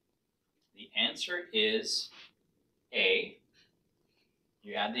 The answer is A.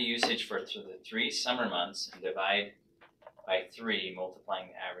 You add the usage for the 3 summer months and divide by 3, multiplying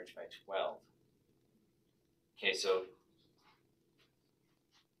the average by 12. Okay, so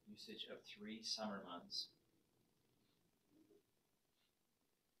usage of 3 summer months.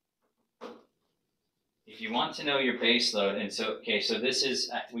 If you want to know your base load, and so, okay, so this is,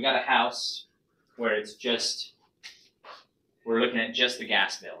 we got a house where it's just, we're looking at just the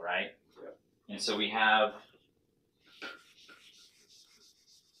gas bill, right? Yep. And so we have,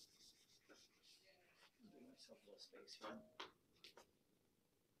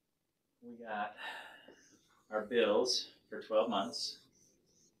 we got our bills for 12 months.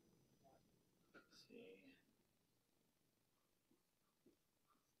 Let's see.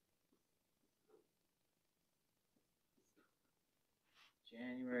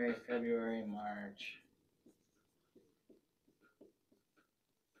 January, February, March.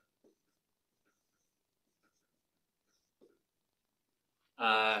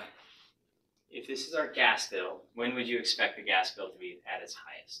 If this is our gas bill, when would you expect the gas bill to be at its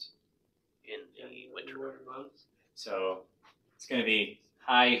highest? In the winter. months. So it's going to be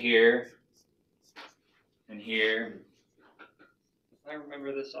high here and here I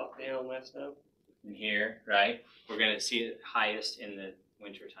remember this off the LMS now. in here, right? We're gonna see it highest in the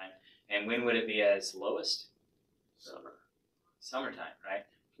winter time. And when would it be as lowest? Summertime, right?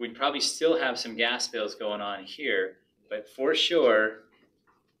 We'd probably still have some gas bills going on here, but for sure,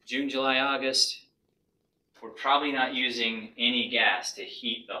 June, July, August, we're probably not using any gas to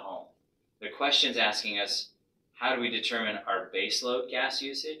heat the home. The question's asking us, how do we determine our baseload gas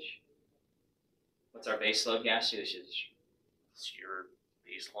usage? What's our baseload gas usage? It's your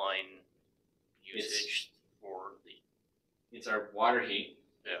baseline usage for the. It's our water heat.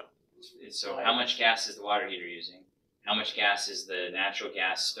 Yeah. So how much gas is the water heater using? How much gas is the natural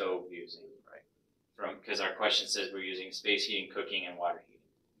gas stove using? Right. Because our question says we're using space heating, cooking, and water heating.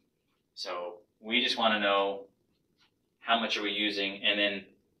 So we just want to know how much are we using, and then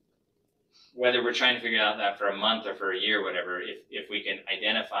whether we're trying to figure out that for a month or for a year, whatever, if we can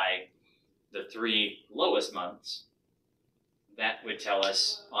identify the 3 lowest months, that would tell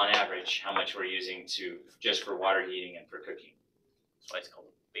us on average how much we're using just for water heating and for cooking. That's why it's called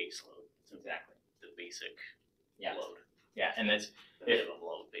a base load. Exactly. The basic Yeah. load. Yeah, and that's The minimum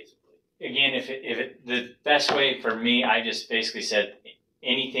load, basically. again, the best way for me, I just basically said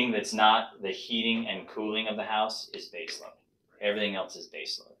anything that's not the heating and cooling of the house is base load. Everything else is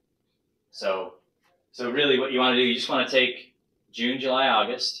base load. So really, what you want to do, you just want to take June, July,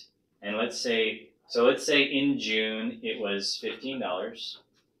 August, and let's say in June it was $15.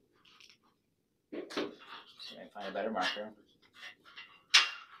 See if I can find a better marker.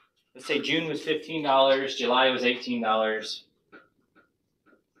 Let's say June was $15, July was $18,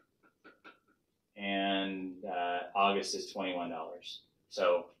 and August is $21.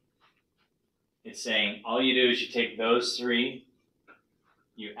 So it's saying all you do is you take those 3,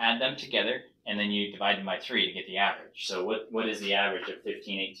 you add them together, and then you divide them by 3 to get the average. So what is the average of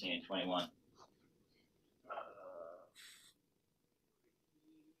 15, 18, and 21? It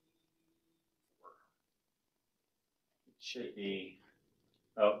should be.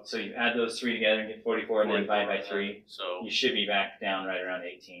 Oh, so you add those 3 together and get 44, and then divide by 3. So You should be back down right around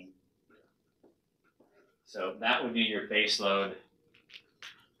 18. So that would be your base load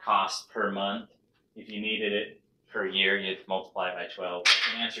cost per month. If you needed it per year, you'd multiply by 12.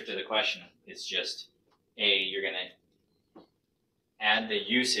 But in answer to the question, it's just you're going to add the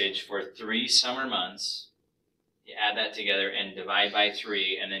usage for 3 summer months. You add that together and divide by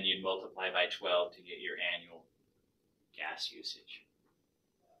 3, and then you'd multiply by 12 to get your annual gas usage.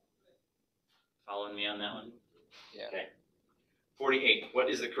 Following me on that one? Yeah. Okay. 48. What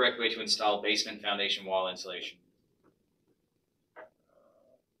is the correct way to install basement foundation wall insulation?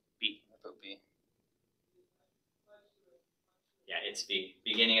 B. I put B. Yeah, it's B.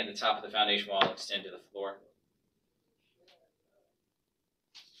 Beginning at the top of the foundation wall, extend to the floor.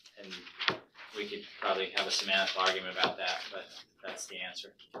 And we could probably have a semantic argument about that, but that's the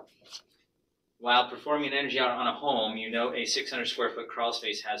answer. While performing an energy audit on a home, you know a 600 square foot crawl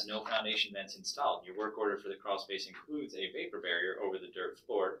space has no foundation vents installed. Your work order for the crawl space includes a vapor barrier over the dirt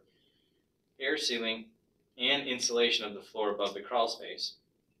floor, air sealing, and insulation of the floor above the crawl space.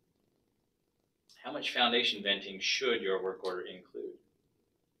 How much foundation venting should your work order include?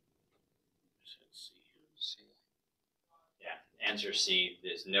 C. Yeah, answer C.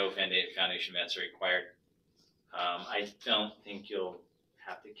 There's no foundation vents are required. I don't think you'll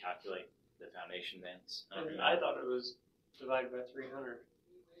have to calculate the foundation vents. I thought it was divided by 300.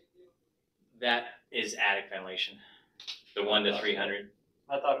 That is attic ventilation. The 1 to 300.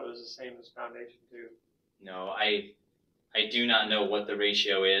 I thought it was the same as foundation too. No, I do not know what the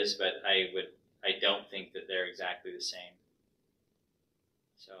ratio is, but I don't think that they're exactly the same.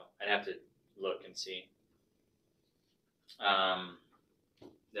 So I'd have to look and see.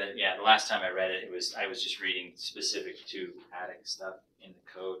 The last time I read it, I was just reading specific to attic stuff in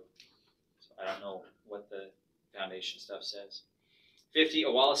the code. So I don't know what the foundation stuff says. 50.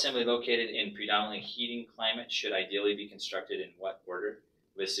 A wall assembly located in predominantly heating climate should ideally be constructed in what order?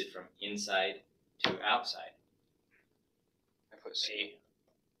 Listed from inside to outside. I put C.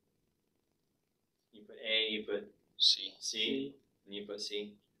 You put A, you put C. And you put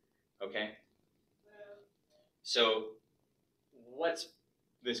C. Okay. So what's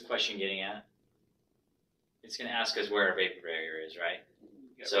this question getting at? It's going to ask us where our vapor barrier is, right?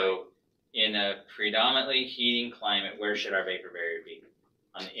 So in a predominantly heating climate, where should our vapor barrier be?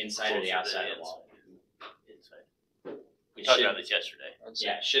 On the inside or the outside of the wall? Inside. We talked about this yesterday.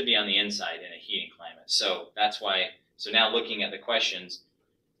 Yeah, it should be on the inside in a heating climate. So that's why, so now looking at the questions,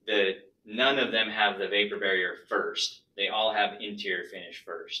 none of them have the vapor barrier first. They all have interior finish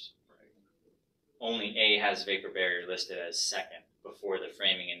first. Only A has vapor barrier listed as second before the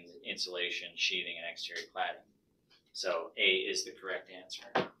framing and insulation, sheathing, and exterior cladding. So A is the correct answer.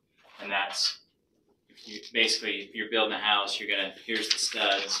 And that's, if you're building a house, here's the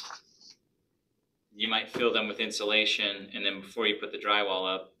studs. You might fill them with insulation, and then before you put the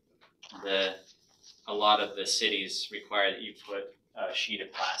drywall up, a lot of the cities require that you put a sheet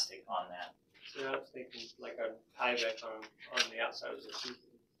of plastic on that. So I was thinking like a Tyvek on the outside of the seat.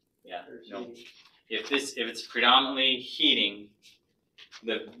 Yeah. No. If it's predominantly heating,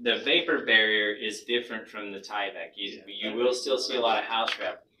 the vapor barrier is different from the Tyvek. You will still see a lot of house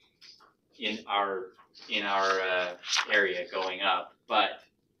wrap in our area going up, but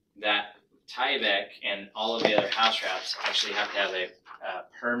that Tyvek and all of the other house wraps actually have to have a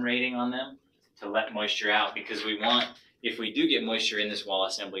perm rating on them to let moisture out, because if we do get moisture in this wall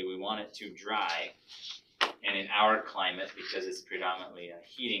assembly, we want it to dry. And in our climate, because it's predominantly a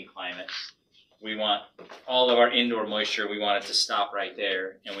heating climate, we want all of our indoor moisture, we want it to stop right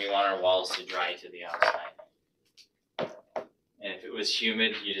there, and we want our walls to dry to the outside. And if it was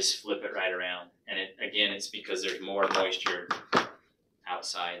humid, you just flip it right around. And it's because there's more moisture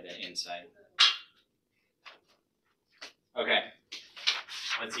outside than inside. Okay,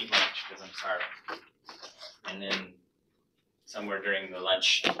 let's eat lunch because I'm starving. And then somewhere during the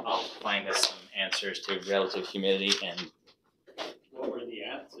lunch, I'll find us some answers to relative humidity and. What were the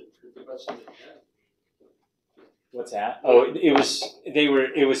answers? The question that you had. What's that? Oh, it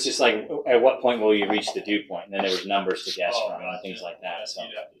was just like, at what point will you reach the dew point? And then there was numbers to guess from and things like that.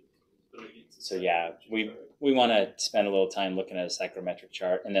 So yeah, we want to spend a little time looking at a psychrometric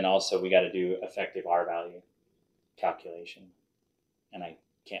chart, and then also we got to do effective R value calculation, and I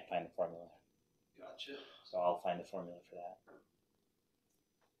can't find the formula. Gotcha. So I'll find the formula for that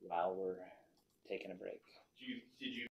while we're taking a break. Did you